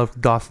because you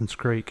love Dawson's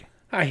Creek.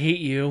 I hate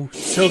you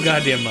so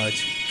goddamn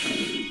much.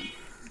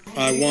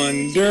 I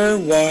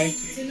wondered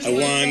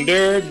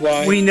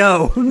why. We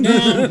know.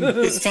 Now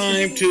it's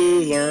time to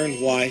learn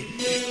why.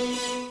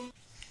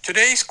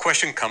 Today's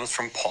question comes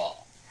from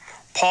Paul.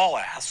 Paul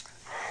asks,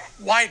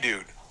 why,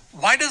 dude?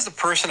 Why does the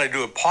person I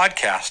do a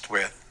podcast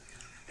with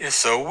is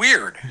so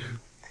weird?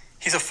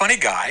 He's a funny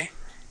guy,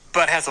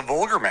 but has a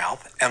vulgar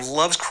mouth and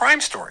loves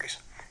crime stories.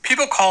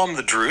 People call him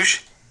the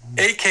Droosh,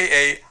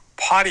 a.k.a.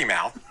 Potty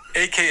Mouth,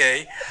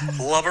 a.k.a.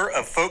 lover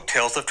of folk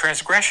tales of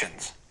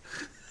transgressions.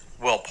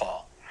 Well,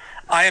 Paul,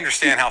 I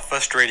understand how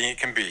frustrating it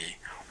can be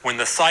when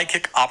the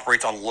sidekick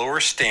operates on lower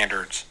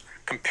standards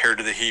compared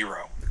to the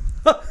hero.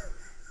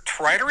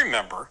 Try to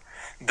remember,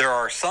 there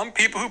are some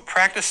people who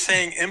practice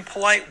saying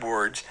impolite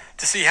words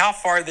to see how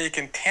far they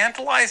can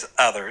tantalize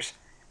others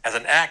as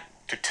an act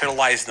to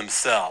titilize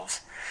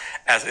themselves,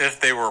 as if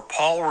they were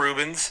Paul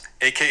Rubens,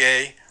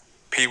 aka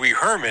Pee Wee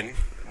Herman,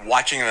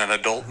 watching an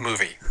adult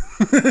movie.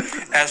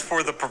 As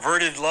for the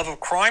perverted love of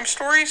crime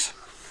stories,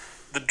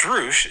 the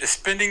Droosh is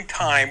spending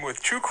time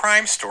with true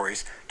crime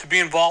stories to be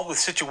involved with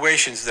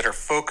situations that are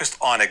focused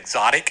on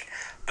exotic,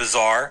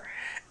 bizarre,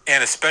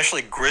 and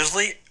especially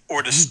grisly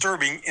or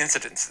disturbing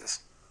incidences.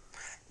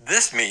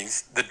 This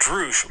means the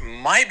Droosh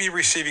might be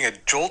receiving a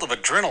jolt of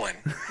adrenaline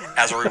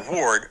as a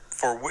reward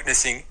for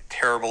witnessing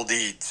terrible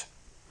deeds.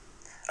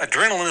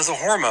 Adrenaline is a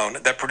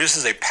hormone that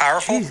produces a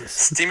powerful,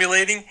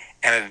 stimulating,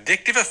 and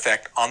addictive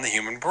effect on the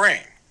human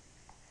brain.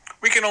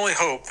 We can only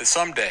hope that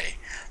someday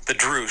the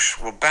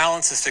Droosh will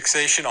balance his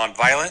fixation on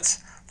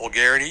violence,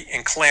 vulgarity,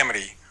 and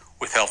calamity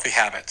with healthy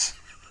habits.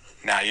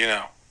 Now you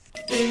know.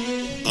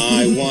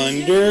 I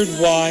wondered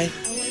why.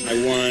 I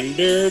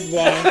wondered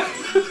why.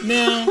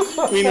 Now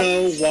we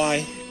know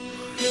why.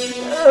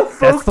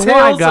 That's the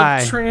Y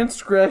guy. Of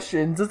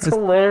transgressions. It's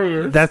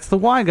hilarious. That's the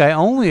Y guy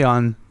only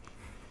on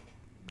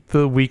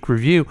the week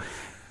review.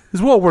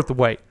 It's well worth the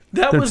wait.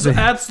 That was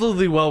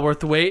absolutely well worth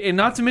the wait, and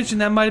not to mention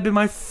that might have been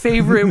my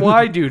favorite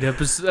Y Dude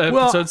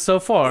episode so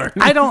far.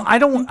 I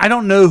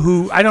don't know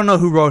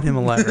who wrote him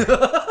a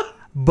letter,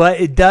 but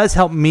it does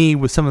help me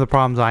with some of the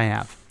problems I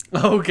have.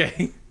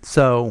 Okay.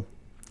 So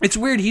it's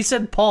weird. He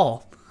said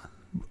Paul.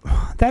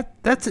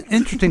 That's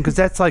interesting because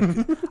that's like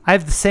I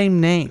have the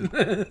same name.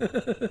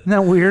 Isn't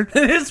that weird?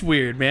 It is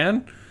weird,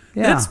 man.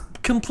 Yeah. It's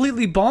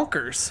completely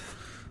bonkers.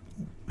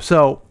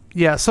 So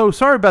yeah. So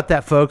sorry about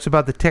that, folks.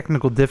 About the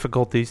technical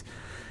difficulties.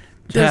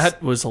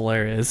 That was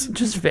hilarious.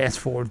 Just fast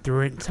forward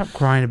through it. Stop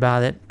crying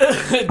about it.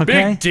 Okay?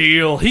 Big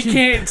deal. He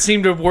can't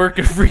seem to work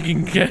a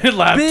freaking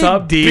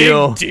laptop. Big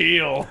deal. Big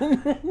deal.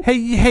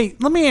 Hey,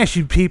 let me ask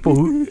you people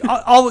who,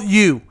 all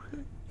you.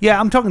 Yeah,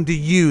 I'm talking to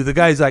you. The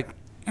guy's like,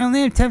 oh,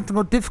 they have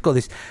technical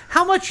difficulties.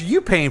 How much are you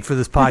paying for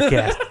this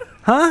podcast?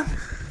 Huh?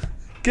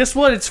 Guess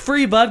what? It's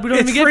free, bud. We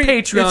don't even get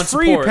Patreon It's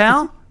free, support.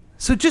 pal.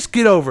 So just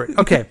get over it.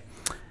 Okay.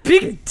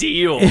 Big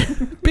deal.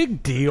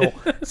 Big deal.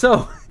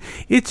 So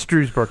it's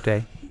Drew's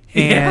birthday.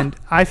 And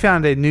I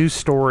found a news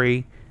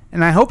story,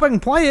 and I hope I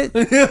can play it,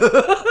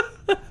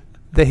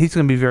 that he's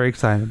going to be very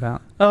excited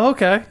about. Oh,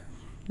 okay.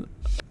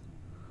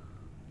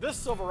 This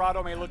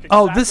Silverado may look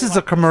this is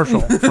a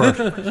commercial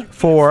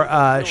for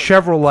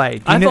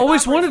Chevrolet. I've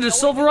always wanted a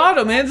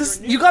Silverado, man.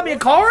 You got me a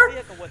car?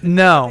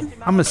 No,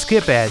 I'm going to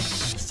skip ad.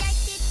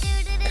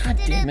 God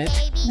damn it.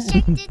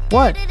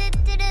 What?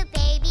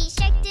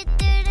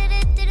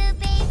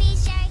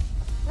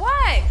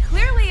 What?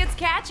 Clearly it's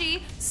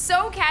catchy.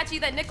 So catchy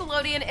that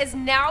Nickelodeon is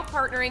now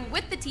partnering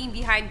with the team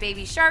behind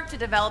Baby Shark to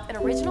develop an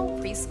original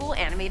preschool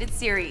animated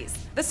series.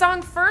 The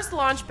song first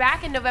launched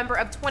back in November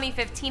of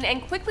 2015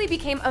 and quickly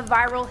became a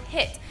viral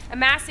hit,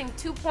 amassing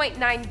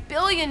 2.9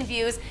 billion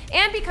views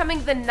and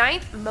becoming the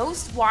 9th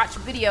most watched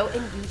video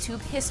in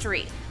YouTube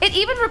history. It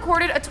even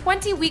recorded a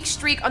 20-week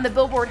streak on the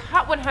Billboard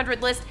Hot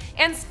 100 list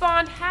and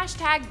spawned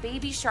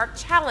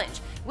 #BabySharkChallenge,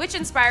 which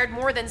inspired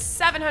more than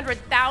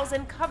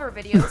 700,000 cover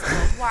videos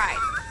worldwide.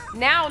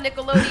 Now,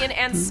 Nickelodeon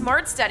and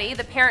Smart Study,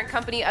 the parent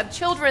company of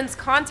children's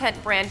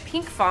content brand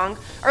Pinkfong,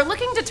 are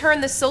looking to turn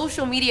the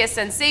social media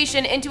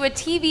sensation into a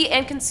TV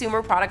and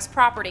consumer products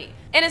property.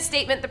 In a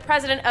statement, the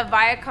president of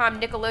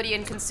Viacom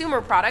Nickelodeon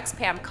Consumer Products,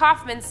 Pam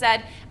Kaufman,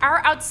 said,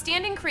 "Our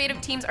outstanding creative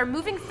teams are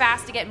moving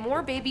fast to get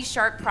more Baby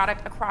Shark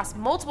product across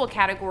multiple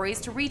categories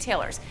to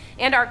retailers,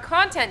 and our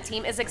content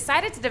team is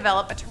excited to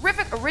develop a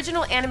terrific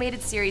original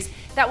animated series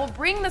that will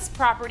bring this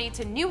property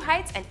to new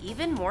heights and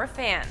even more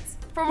fans."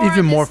 For more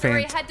on this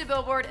story, head to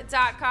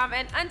Billboard.com.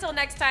 And until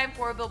next time,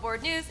 for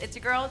Billboard News, it's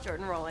your girl,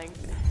 Jordan Rolling.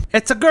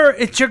 It's a girl.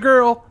 It's your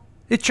girl.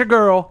 It's your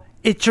girl.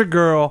 It's your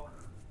girl.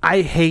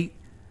 I hate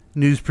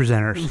news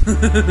presenters.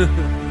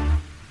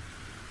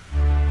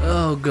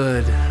 Oh,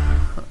 good.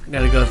 I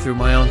gotta go through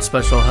my own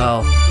special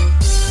hell.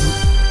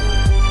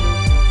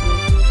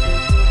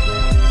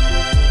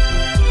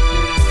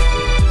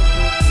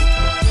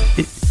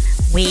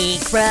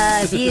 Week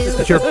review.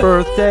 It's your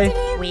birthday.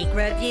 Week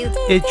review.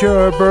 It's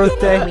your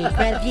birthday. Week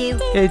review.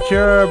 It's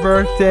your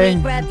birthday.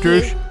 Week review.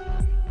 Droosh.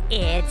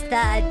 It's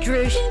the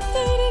Droosh.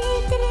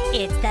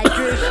 It's the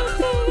Droosh.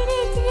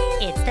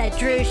 It's the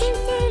Droosh.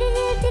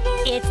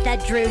 It's the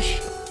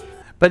Droosh.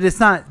 But it's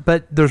not.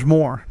 But there's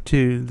more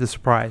to the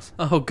surprise.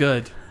 Oh,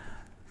 good.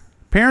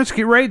 Parents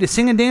get ready to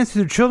sing and dance to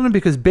their children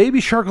because Baby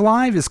Shark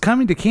Live is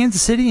coming to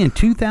Kansas City in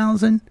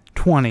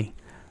 2020.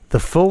 The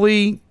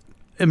fully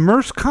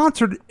immersed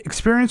concert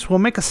experience will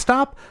make a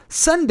stop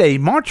Sunday,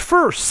 March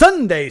 1st.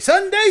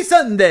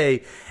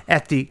 Sunday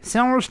at the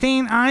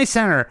Silverstein Eye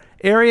Center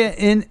area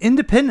in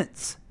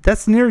Independence,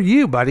 That's near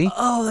you, buddy.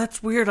 Oh,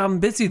 that's weird. I'm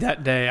busy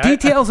that day.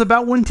 Details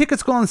about when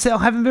tickets go on sale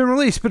haven't been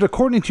released, but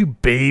according to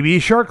Baby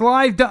Shark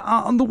Live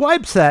on the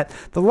website,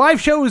 the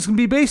live show is going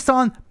to be based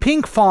on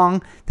Pink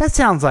Fong. That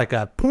sounds like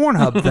a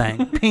Pornhub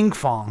thing. Pink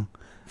Fong.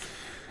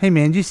 Hey,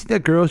 man, did you see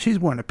that girl? She's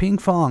wearing a pink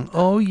fong.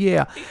 Oh,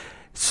 yeah.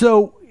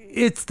 So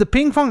it's the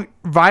Pink Fong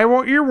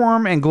viral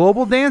earworm and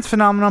global dance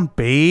phenomenon,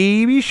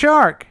 Baby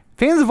Shark.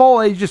 Fans of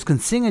all ages can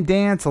sing and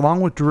dance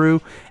along with Drew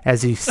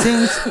as he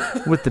sings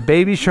with the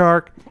Baby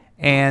Shark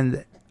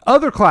and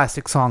other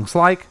classic songs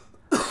like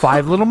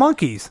Five Little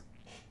Monkeys,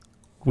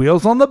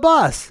 Wheels on the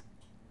Bus,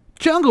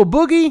 Jungle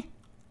Boogie,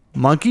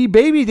 Monkey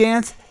Baby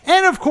Dance,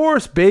 and of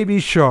course, Baby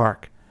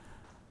Shark.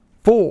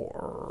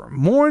 For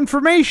more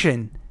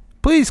information,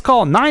 please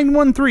call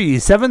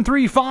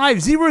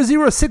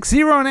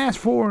 913-735-0060 and ask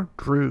for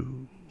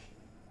Drew.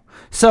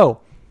 So,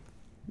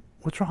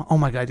 what's wrong? Oh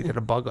my God, you got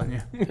a bug on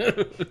you.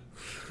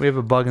 We have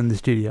a bug in the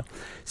studio.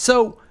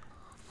 So,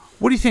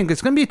 what do you think?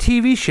 It's going to be a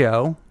TV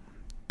show.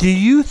 Do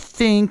you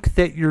think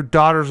that your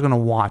daughter's going to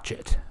watch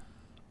it?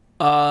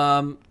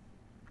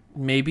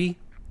 Maybe.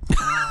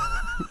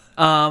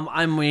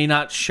 I may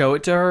not show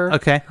it to her.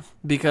 Okay.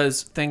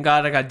 Because thank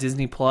God I got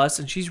Disney Plus,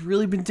 and she's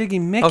really been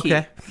digging Mickey.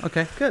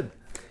 Okay, good.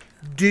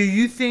 Do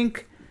you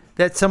think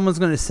that someone's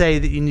going to say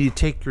that you need to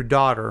take your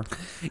daughter?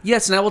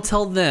 Yes, and I will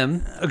tell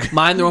them,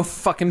 mind their own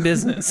fucking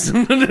business.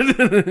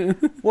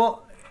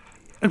 Well,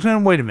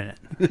 wait a minute.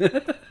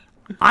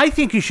 I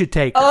think you should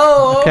take her.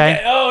 Oh,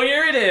 okay. Oh,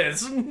 here it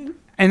is.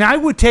 And I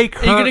would take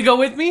her. Are you going to go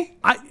with me?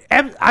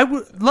 I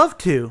would love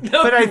to,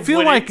 No, but I you feel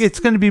wouldn't. like it's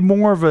going to be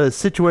more of a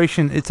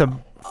situation. It's a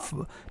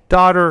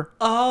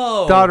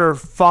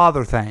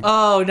daughter-father thing.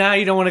 Oh, now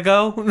you don't want to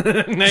go?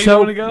 Now you don't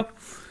want to go?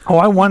 Oh,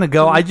 I want to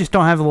go. I just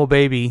don't have a little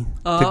baby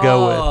to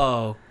go with.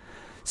 Oh.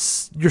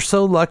 You're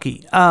so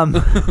lucky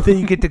that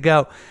you get to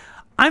go.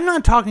 I'm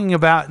not talking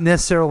about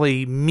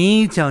necessarily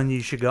me telling you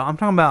should go. I'm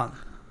talking about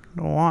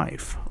the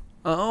wife.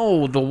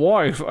 Oh, the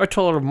wife. I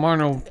told her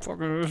mine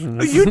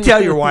fucking. You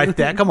tell your wife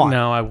that. Come on.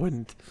 No, I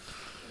wouldn't.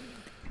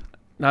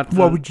 Not.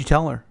 What would you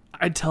tell her?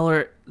 I'd tell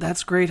her,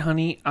 that's great,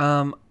 honey.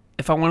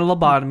 If I want a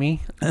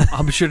lobotomy,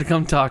 I'll be sure to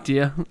come talk to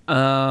you.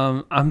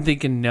 I'm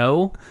thinking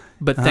no,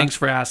 but thanks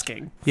for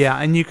asking. Yeah,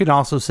 and you can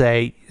also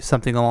say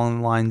something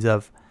along the lines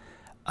of,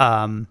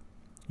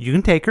 you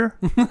can take her,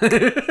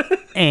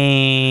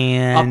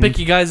 and I'll pick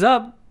you guys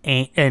up.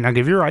 And I'll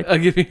give you a ride. I'll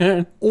give you a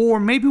hand. Or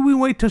maybe we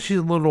wait till she's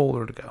a little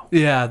older to go.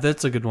 Yeah,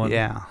 that's a good one.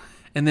 Yeah.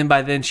 And then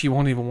by then she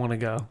won't even want to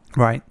go.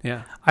 Right.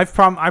 Yeah. I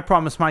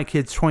promised my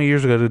kids 20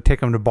 years ago to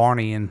take them to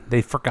Barney, and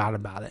they forgot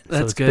about it. That's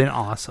so it's good. been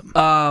awesome.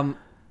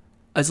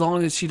 As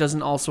long as she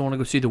doesn't also want to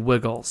go see the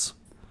Wiggles.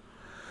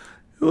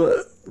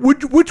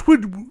 Which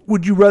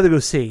would you rather go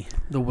see?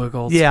 The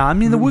Wiggles. Yeah, I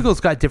mean the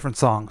Wiggles got different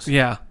songs.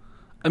 Yeah.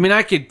 I mean,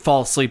 I could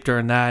fall asleep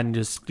during that and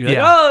just be like,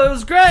 Yeah. oh, it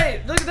was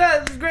great. Look at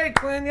that. It was great,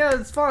 Quinn. Yeah,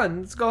 it's fun.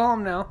 Let's go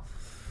home now.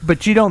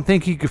 But you don't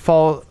think you could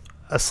fall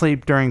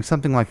asleep during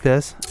something like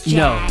this?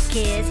 No. Jack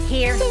is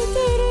here.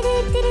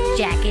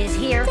 Jack is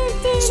here.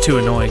 It's too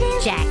annoying.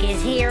 Jack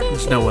is here.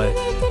 There's no way.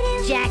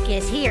 Jack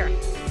is here.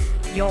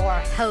 Your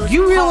host.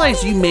 You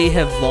realize you may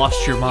have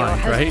lost your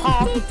mind, right?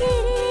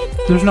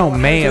 There's no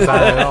may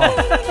about it at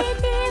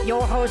all.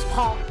 Your host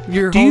Paul.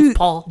 Your host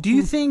Paul. Do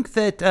you think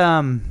that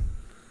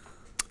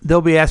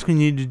they'll be asking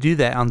you to do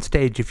that on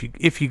stage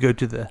if you go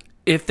to the...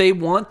 If they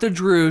want the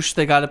Droosh,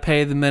 they got to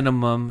pay the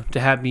minimum to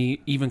have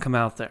me even come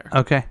out there.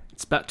 Okay.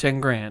 It's about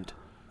 $10,000.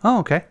 Oh,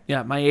 okay.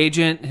 Yeah, my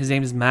agent, his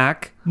name is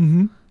Mac.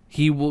 Mm-hmm.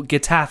 He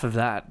gets half of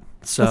that.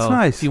 So That's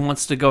nice. if he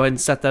wants to go ahead and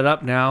set that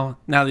up now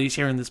that he's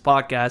hearing this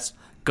podcast,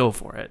 go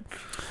for it.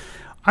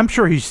 I'm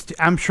sure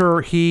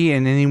he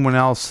and anyone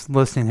else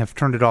listening have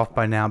turned it off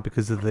by now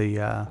because of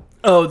the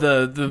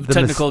the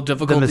technical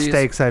difficulties. The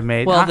mistakes I've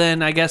made. Well,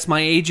 then I guess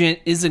my agent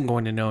isn't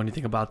going to know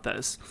anything about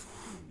this.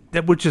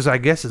 Which is, I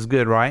guess, is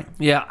good, right?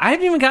 Yeah, I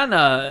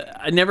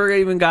never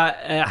even got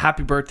a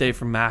happy birthday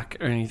from Mac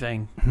or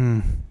anything.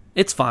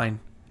 It's fine.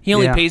 He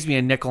only pays me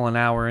 $0.05 an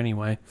hour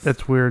anyway.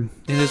 That's weird.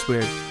 It is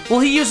weird. Well,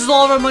 he uses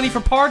all of our money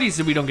for parties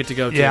that we don't get to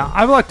go to. Yeah,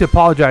 I would like to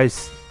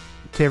apologize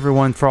to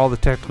everyone for all the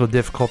technical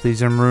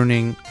difficulties and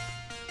ruining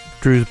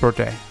Drew's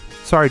birthday.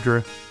 Sorry,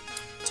 Drew.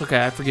 It's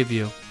okay. I forgive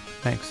you.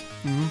 Thanks.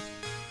 Mm-hmm.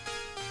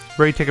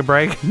 Ready to take a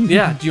break?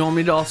 Yeah. Do you want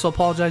me to also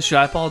apologize? Should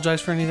I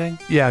apologize for anything?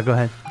 Yeah, go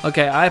ahead.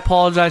 Okay. I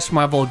apologize for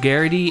my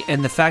vulgarity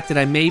and the fact that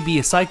I may be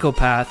a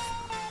psychopath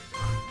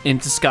in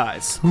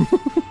disguise.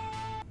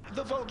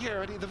 The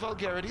vulgarity, the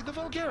vulgarity, the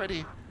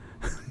vulgarity.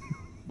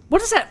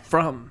 What is that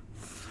from?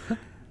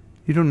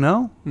 You don't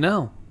know?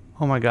 No.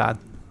 Oh, my God.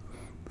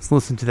 Let's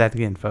listen to that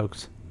again,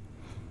 folks.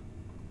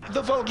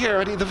 The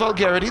vulgarity, the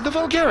vulgarity, the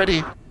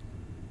vulgarity.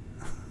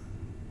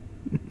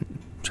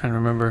 Trying to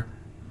remember.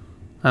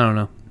 I don't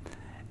know.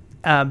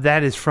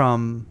 That is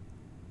from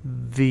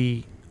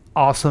the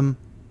awesome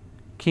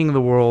King of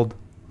the World,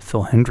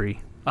 Phil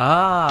Hendry.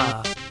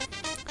 Ah.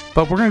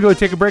 But we're going to go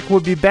take a break. We'll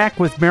be back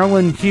with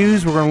Marilyn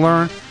Hughes. We're going to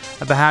learn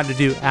about how to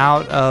do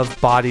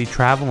out-of-body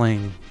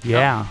traveling.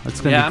 Yeah,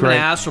 it's going to be great. I'm going to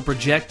astral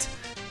project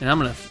and I'm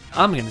gonna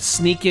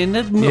sneak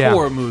into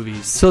horror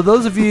movies. So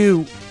those of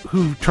you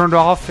who turned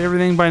off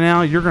everything by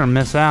now, you're gonna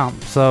miss out.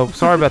 So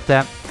sorry about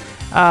that.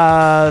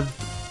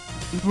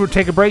 We'll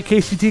take a break.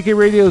 KCTK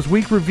Radio's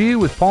Week Review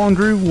with Paul and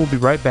Drew. We'll be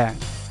right back.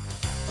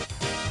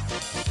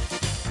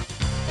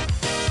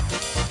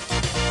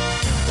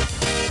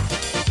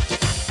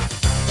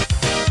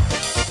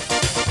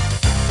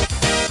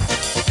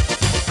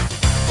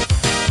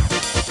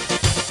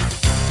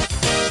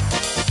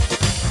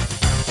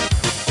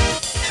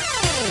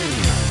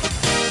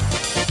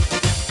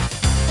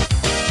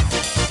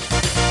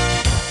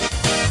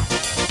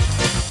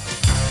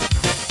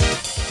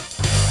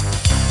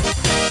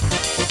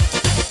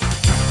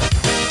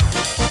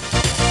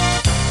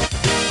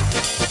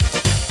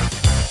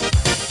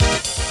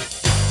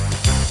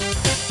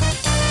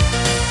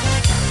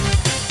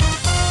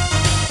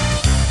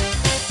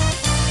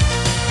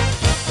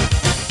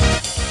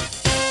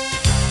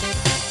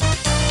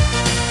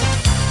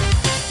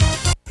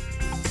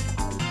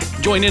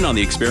 Join in on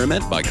the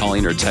experiment by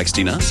calling or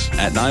texting us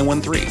at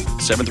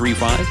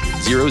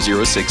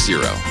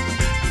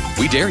 913-735-0060.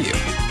 We dare you.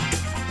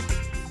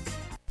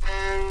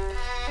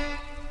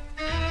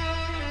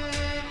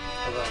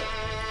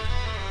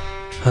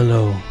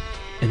 Hello,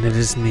 and it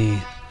is me,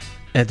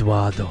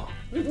 Eduardo.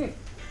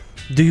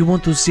 Do you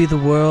want to see the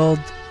world?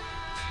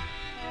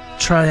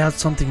 Try out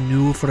something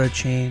new for a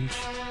change?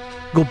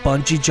 Go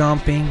bungee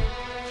jumping,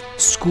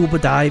 scuba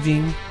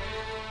diving,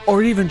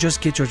 or even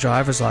just get your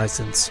driver's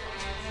license.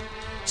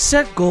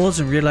 Set goals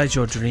and realize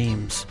your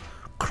dreams.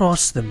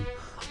 Cross them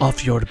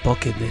off your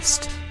bucket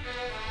list.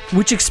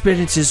 Which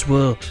experiences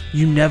will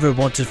you never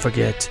want to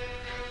forget?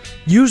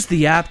 Use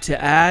the app to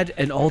add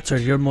and alter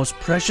your most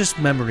precious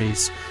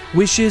memories,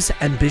 wishes,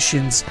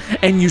 ambitions,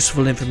 and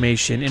useful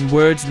information in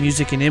words,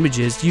 music, and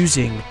images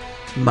using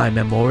My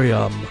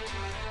Memoriam.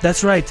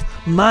 That's right,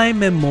 My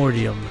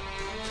Memoriam.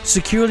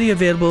 Securely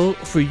available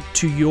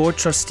to your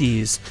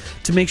trustees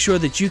to make sure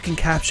that you can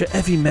capture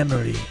every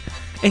memory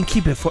and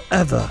keep it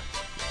forever.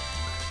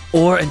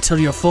 Or until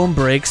your phone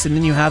breaks and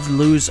then you have to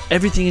lose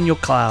everything in your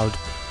cloud.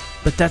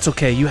 But that's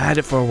okay, you had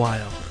it for a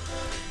while.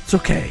 It's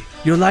okay,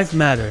 your life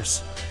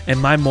matters. And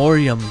My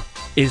Memoriam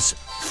is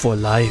for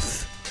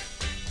life.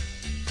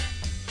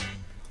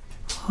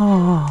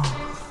 Oh.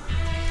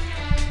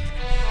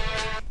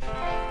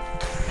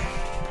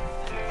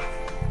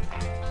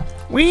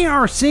 We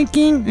are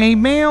seeking a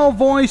male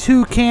voice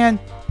who can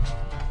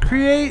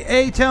create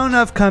a tone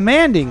of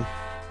commanding,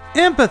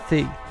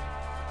 empathy,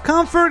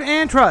 comfort,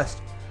 and trust.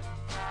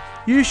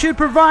 You should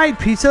provide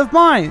peace of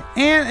mind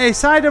and a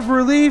sigh of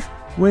relief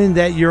when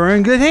that you're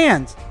in good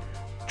hands.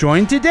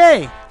 Join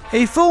today.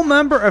 A full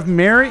member of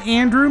Mary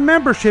Andrew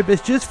membership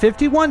is just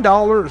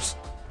 $51.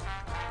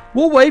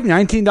 We'll waive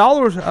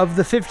 $19 of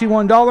the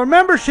 $51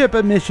 membership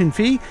admission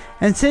fee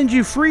and send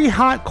you free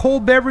hot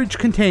cold beverage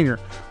container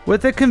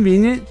with a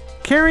convenient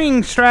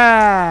carrying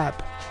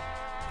strap.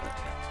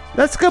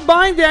 That's a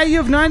combined value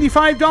of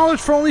 $95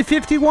 for only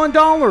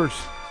 $51.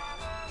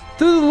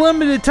 Through the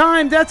limited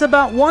time, that's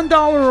about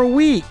 $1 a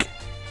week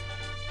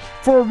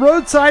for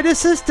roadside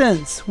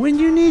assistance when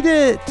you need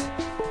it.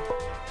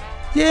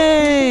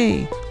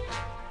 Yay!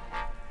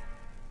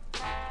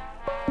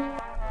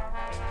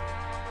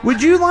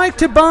 Would you like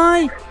to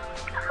buy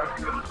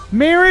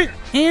Merritt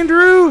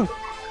Andrew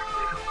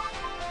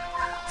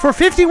for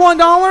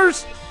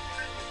 $51?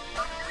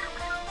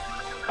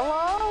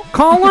 Hello?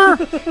 Caller?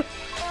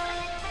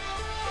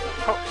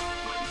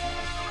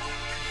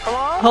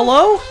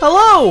 Hello?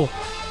 Hello?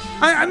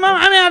 I'm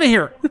out of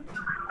here.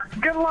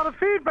 Getting a lot of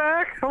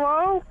feedback.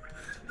 Hello?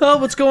 Oh,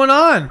 what's going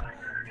on?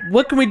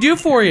 What can we do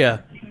for you?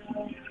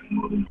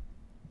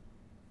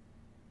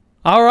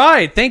 All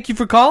right, thank you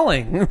for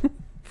calling.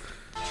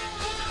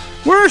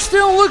 We're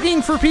still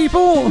looking for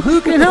people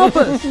who can help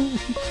us.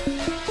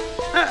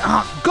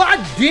 God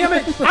damn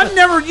it! I'm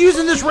never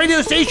using this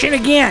radio station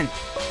again.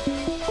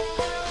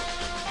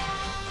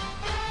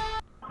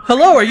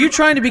 Hello, are you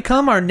trying to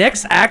become our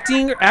next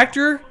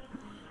actor?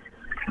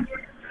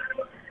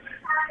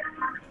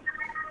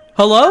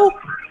 Hello?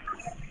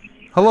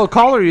 Hello,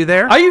 caller, are you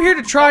there? Are you here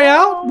to try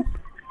out?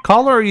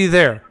 Caller, are you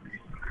there?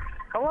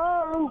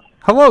 Hello?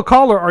 Hello,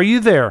 caller, are you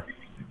there?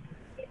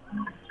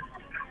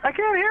 I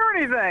can't hear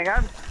anything.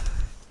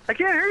 I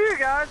can't hear you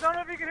guys. I don't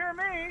know if you can hear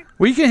me.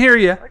 We can hear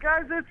you.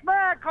 Guys, it's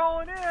Matt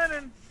calling in,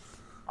 and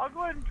I'll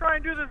go ahead and try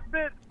and do this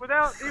bit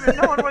without even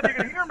knowing whether you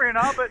can hear me or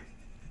not, but...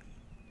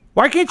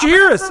 Why can't you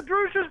hear us? It's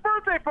Drew's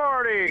birthday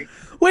party.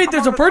 Wait,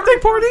 there's a birthday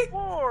party?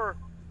 Floor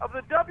of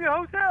the W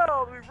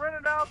Hotel. We've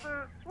rented out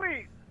the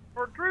suite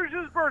for Drew's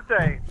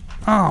birthday.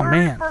 Oh,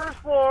 man. First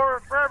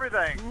floor for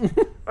everything.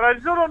 But I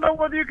still don't know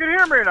whether you can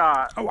hear me or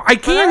not. Oh, I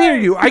can hear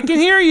you. I can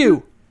hear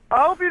you.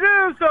 I hope you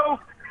do. So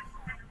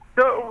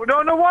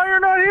don't know why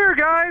you're not here,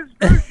 guys.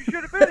 Bruce, you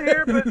should have been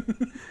here, but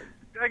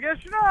I guess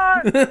you're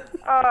not.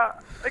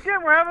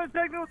 Again, we're having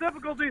technical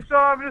difficulties, so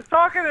I'm just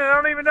talking, and I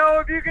don't even know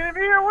if you can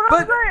hear what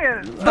I'm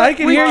saying. I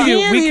can hear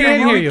you. We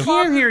can hear you. We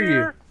can hear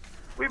you.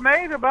 we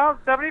made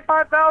about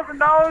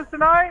 $75,000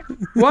 tonight.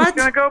 What? It's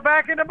going to go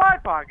back into my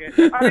pocket.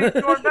 I mean, it's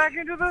going back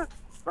into the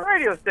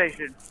radio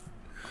station.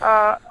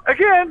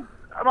 Again,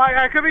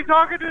 I could be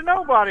talking to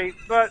nobody,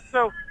 but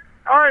so,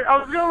 all right, I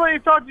was going to let you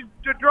talk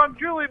to Drunk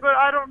Julie, but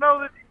I don't know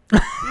that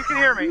you can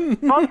hear me.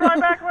 I'll try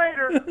back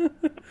later.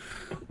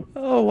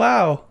 Oh,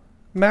 wow.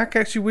 Mac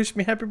actually wished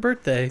me happy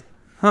birthday.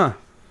 Huh.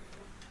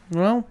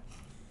 Well,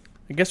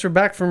 I guess we're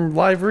back from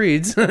live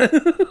reads.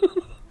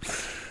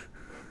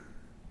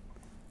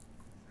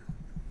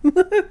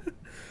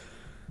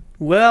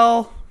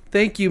 Well,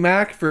 thank you,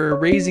 Mac, for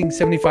raising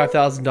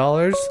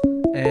 $75,000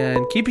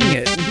 and keeping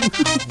it.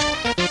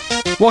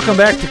 Welcome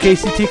back to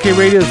KCTK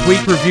Radio's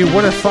Week Review.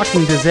 What a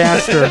fucking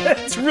disaster.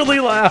 It's really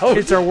loud.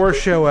 It's our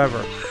worst show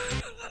ever.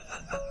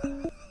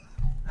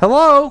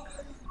 Hello?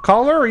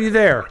 Caller, are you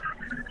there?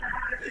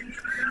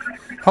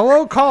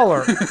 Hello,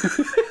 caller.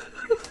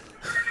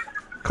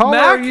 Caller,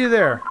 Mac? are you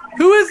there?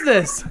 Who is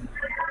this?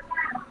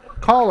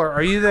 Caller,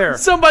 are you there?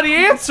 Somebody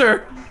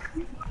answer.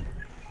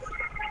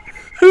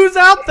 Who's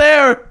out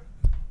there?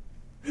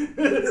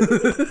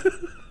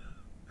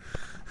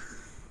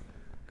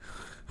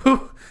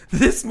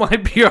 This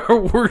might be our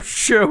worst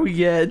show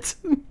yet.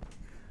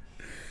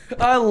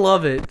 I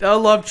love it. I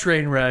love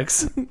train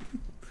wrecks.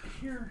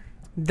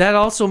 That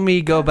also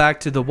me go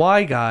back to the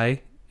Y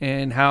guy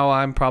and how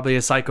I'm probably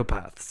a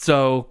psychopath.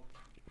 So,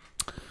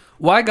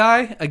 Y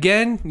guy,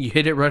 again, you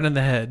hit it right in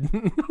the head.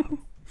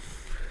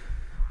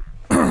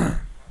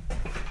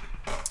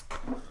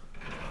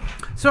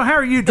 So how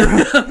are you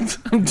doing?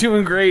 I'm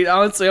doing great.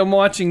 Honestly, I'm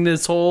watching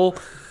this whole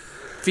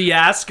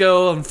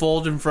fiasco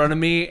unfold in front of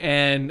me,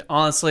 and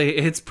honestly,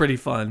 it's pretty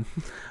fun.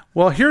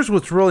 Well, here's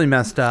what's really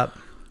messed up.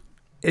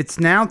 It's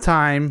now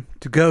time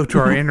to go to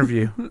our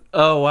interview.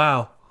 Oh,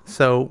 wow.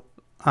 So,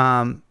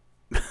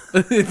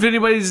 if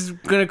anybody's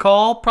going to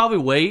call, probably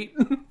wait.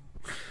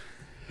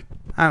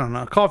 I don't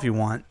know. Call if you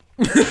want.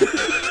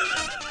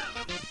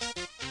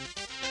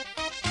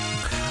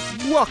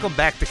 Welcome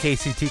back to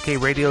KCTK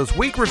Radio's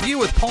Week Review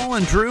with Paul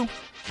and Drew.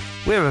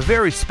 We have a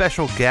very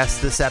special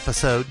guest this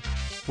episode.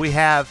 We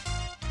have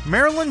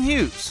Marilyn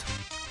Hughes,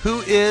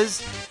 who is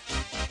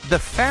the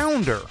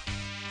founder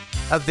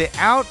of the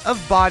Out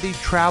of Body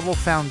Travel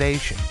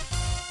Foundation.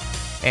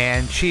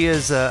 And she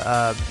is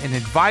an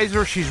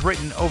advisor. She's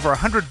written over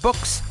 100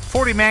 books,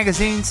 40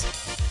 magazines,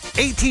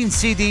 18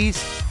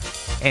 CDs,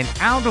 and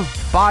out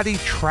of body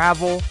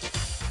travel.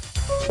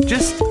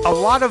 Just a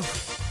lot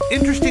of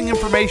interesting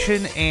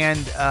information, and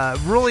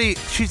really,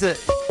 she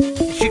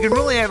can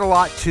really add a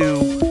lot to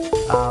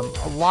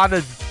a lot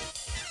of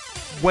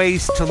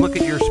ways to look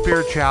at your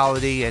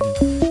spirituality, and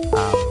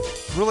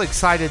really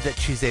excited that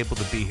she's able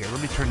to be here.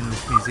 Let me turn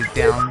this music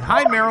down.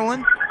 Hi,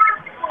 Marilyn.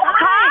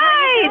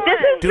 Hi, this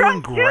is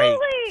Doing Drunk great.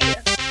 Julie.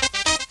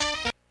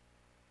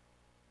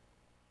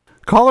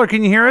 Caller,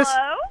 can you hear us?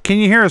 Hello? Can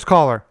you hear us,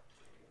 caller?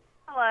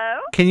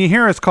 Hello? Can you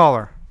hear us,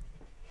 caller?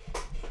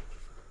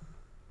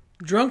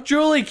 Drunk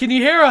Julie, can you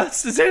hear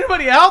us? Is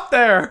anybody out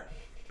there?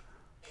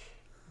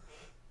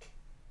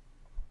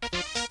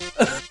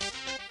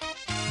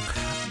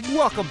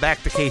 Welcome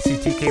back to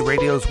KCTK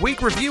Radio's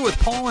Week Review with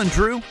Paul and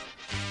Drew.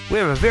 We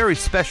have a very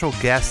special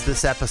guest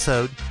this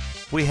episode.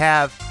 We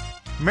have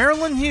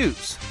Marilyn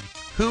Hughes,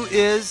 who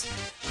is...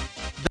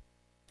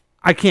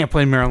 I can't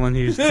play Marilyn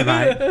Hughes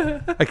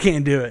tonight. I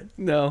can't do it.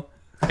 No.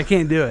 I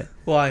can't do it.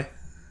 Why?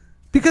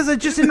 Because it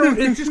just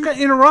got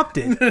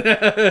interrupted.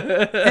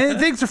 And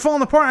things are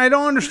falling apart. And I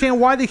don't understand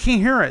why they can't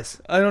hear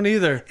us. I don't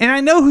either. And I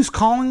know who's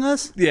calling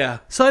us. Yeah.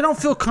 So I don't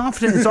feel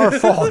confident it's our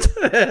fault.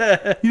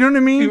 You know what I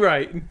mean? You're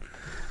right.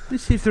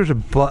 Let's see if there's a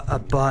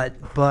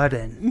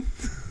button.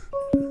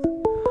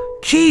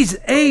 Jeez,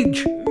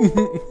 age.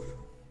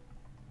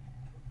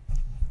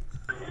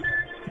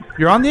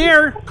 You're on the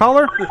air,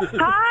 caller.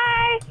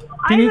 Hi.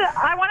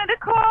 I wanted to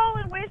call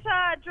and wish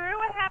Drew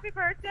a happy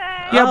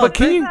birthday. Yeah, but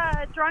can you...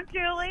 Drunk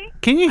Julie.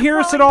 Can you hear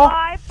us at Calling all?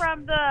 Live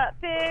from the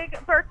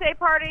big birthday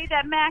party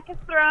that Mac has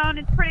thrown.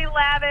 It's pretty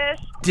lavish.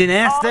 Didn't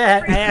ask All the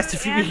that. free I asked food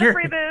if you and could the hear.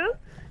 free booze.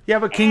 Yeah,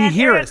 but can you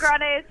hear Ariana us?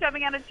 Grande is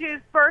jumping on a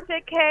Drew's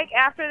birthday cake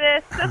after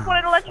this. Just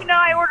wanted to let you know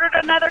I ordered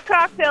another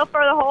cocktail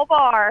for the whole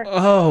bar.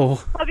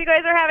 Oh. Hope you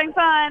guys are having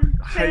fun.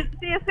 See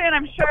you soon,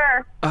 I'm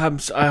sure.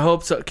 I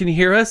hope so. Can you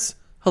hear us?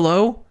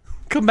 Hello?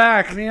 Come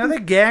back. I mean, are they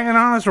gagging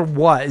on us or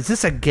what? Is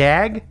this a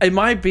gag? It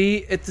might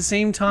be. At the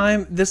same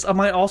time, this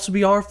might also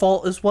be our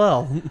fault as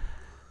well.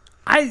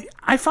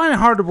 I find it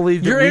hard to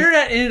believe that your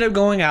internet ended up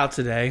going out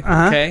today.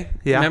 Uh-huh. Okay?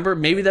 Yeah. Remember?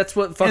 Maybe that's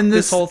what fucked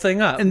this whole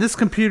thing up. And this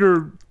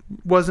computer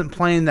wasn't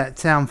playing that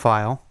sound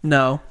file.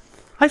 No.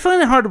 I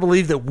find it hard to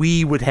believe that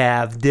we would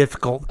have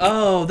difficult...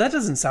 Oh, that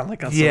doesn't sound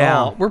like us at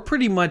all. We're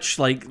pretty much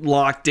like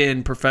locked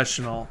in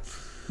professional.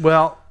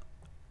 Well,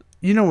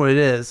 you know what it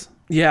is.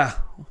 Yeah.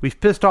 We've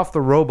pissed off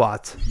the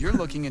robots. You're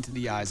looking into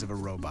the eyes of a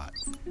robot,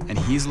 and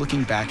he's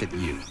looking back at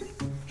you.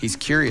 He's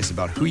curious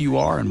about who you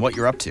are and what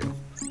you're up to.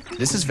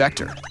 This is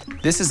Vector.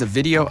 This is a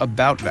video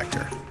about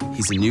Vector.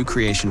 He's a new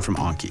creation from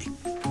Anki.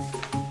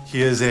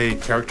 He is a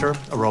character,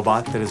 a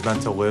robot that is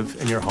meant to live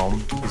in your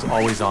home. He's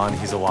always on,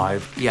 he's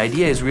alive. The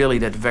idea is really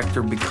that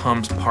Vector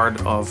becomes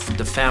part of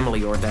the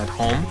family or that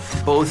home,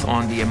 both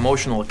on the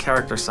emotional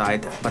character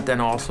side, but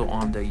then also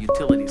on the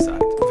utility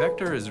side.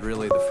 Vector is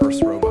really the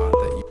first robot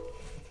that you...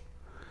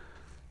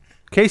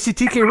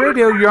 KCTK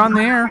Radio, you're on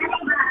the air.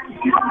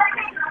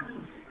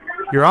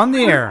 You're on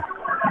the air.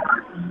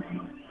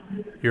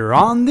 You're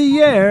on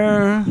the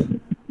air.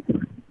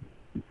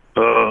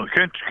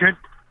 Can't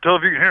tell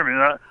if you can hear me.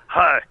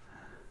 Hi,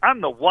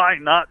 I'm the why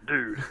not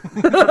dude.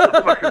 Not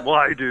the fucking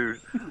why dude.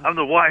 I'm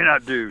the why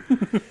not dude.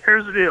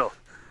 Here's the deal.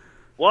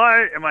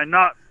 Why am I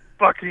not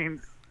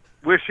fucking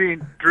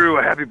wishing Drew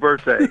a happy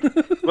birthday?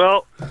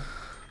 Well,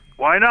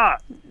 why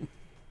not?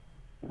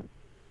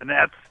 And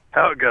that's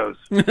how it goes.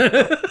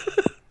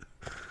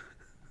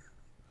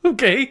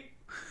 Okay.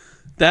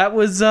 That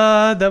was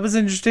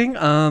interesting.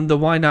 The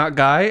why not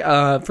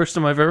guy. First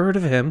time I've ever heard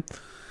of him.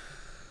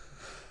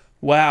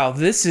 Wow,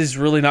 this is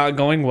really not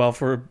going well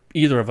for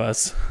either of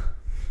us.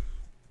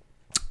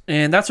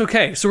 And that's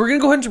okay. So we're going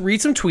to go ahead and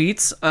read some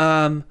tweets.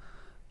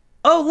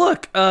 Oh,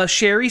 look.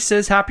 Sherry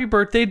says, happy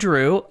birthday,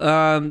 Drew.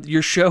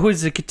 Your show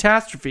is a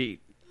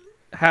catastrophe.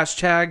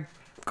 Hashtag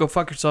go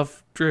fuck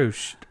yourself, Drew.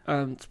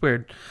 It's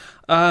weird.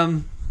 I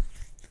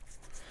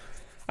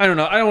don't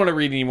know. I don't want to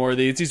read any more of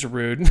these. These are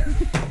rude.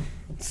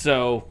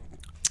 So,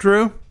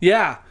 Drew?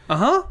 Yeah.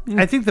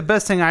 I think the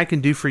best thing I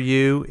can do for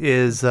you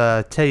is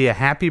tell you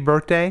happy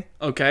birthday.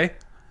 Okay.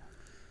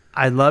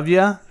 I love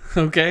you.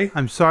 Okay.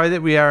 I'm sorry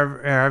that we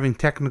are having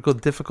technical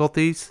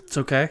difficulties. It's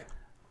okay.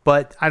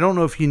 But I don't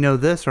know if you know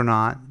this or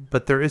not,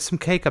 but there is some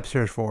cake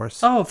upstairs for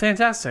us. Oh,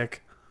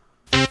 fantastic.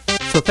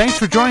 So thanks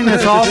for joining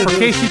us all for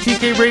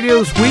KCTK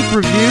Radio's Week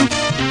Review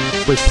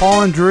with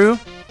Paul and Drew.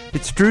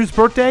 It's Drew's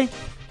birthday,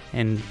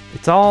 and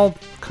it's all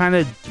kind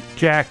of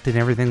jacked and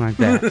everything like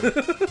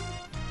that.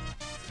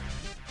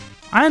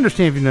 I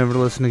understand if you never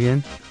listen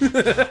again.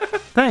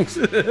 Thanks.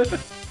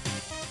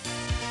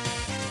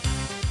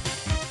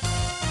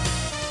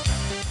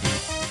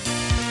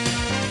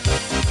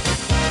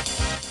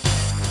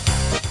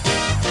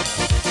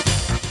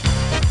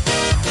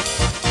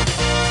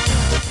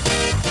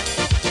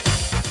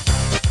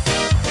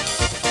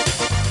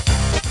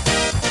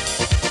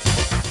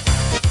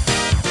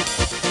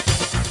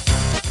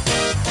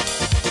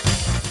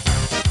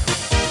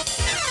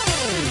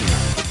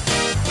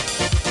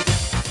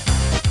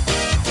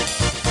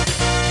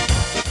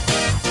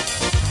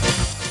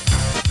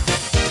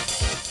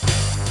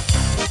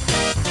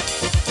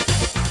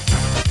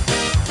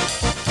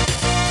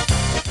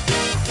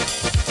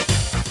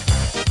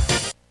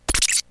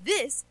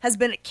 Has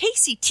been a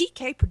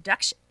KCTK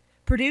production,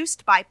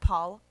 produced by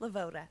Paul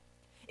Lavoda.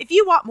 If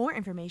you want more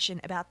information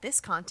about this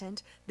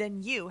content,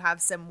 then you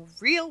have some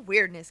real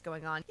weirdness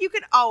going on. You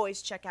can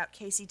always check out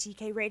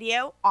KCTK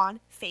Radio on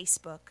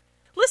Facebook.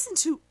 Listen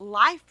to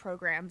live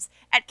programs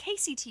at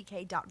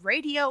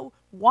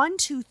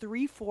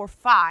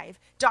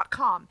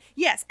kctk.radio12345.com.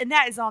 Yes, and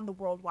that is on the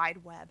World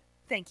Wide Web.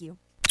 Thank you.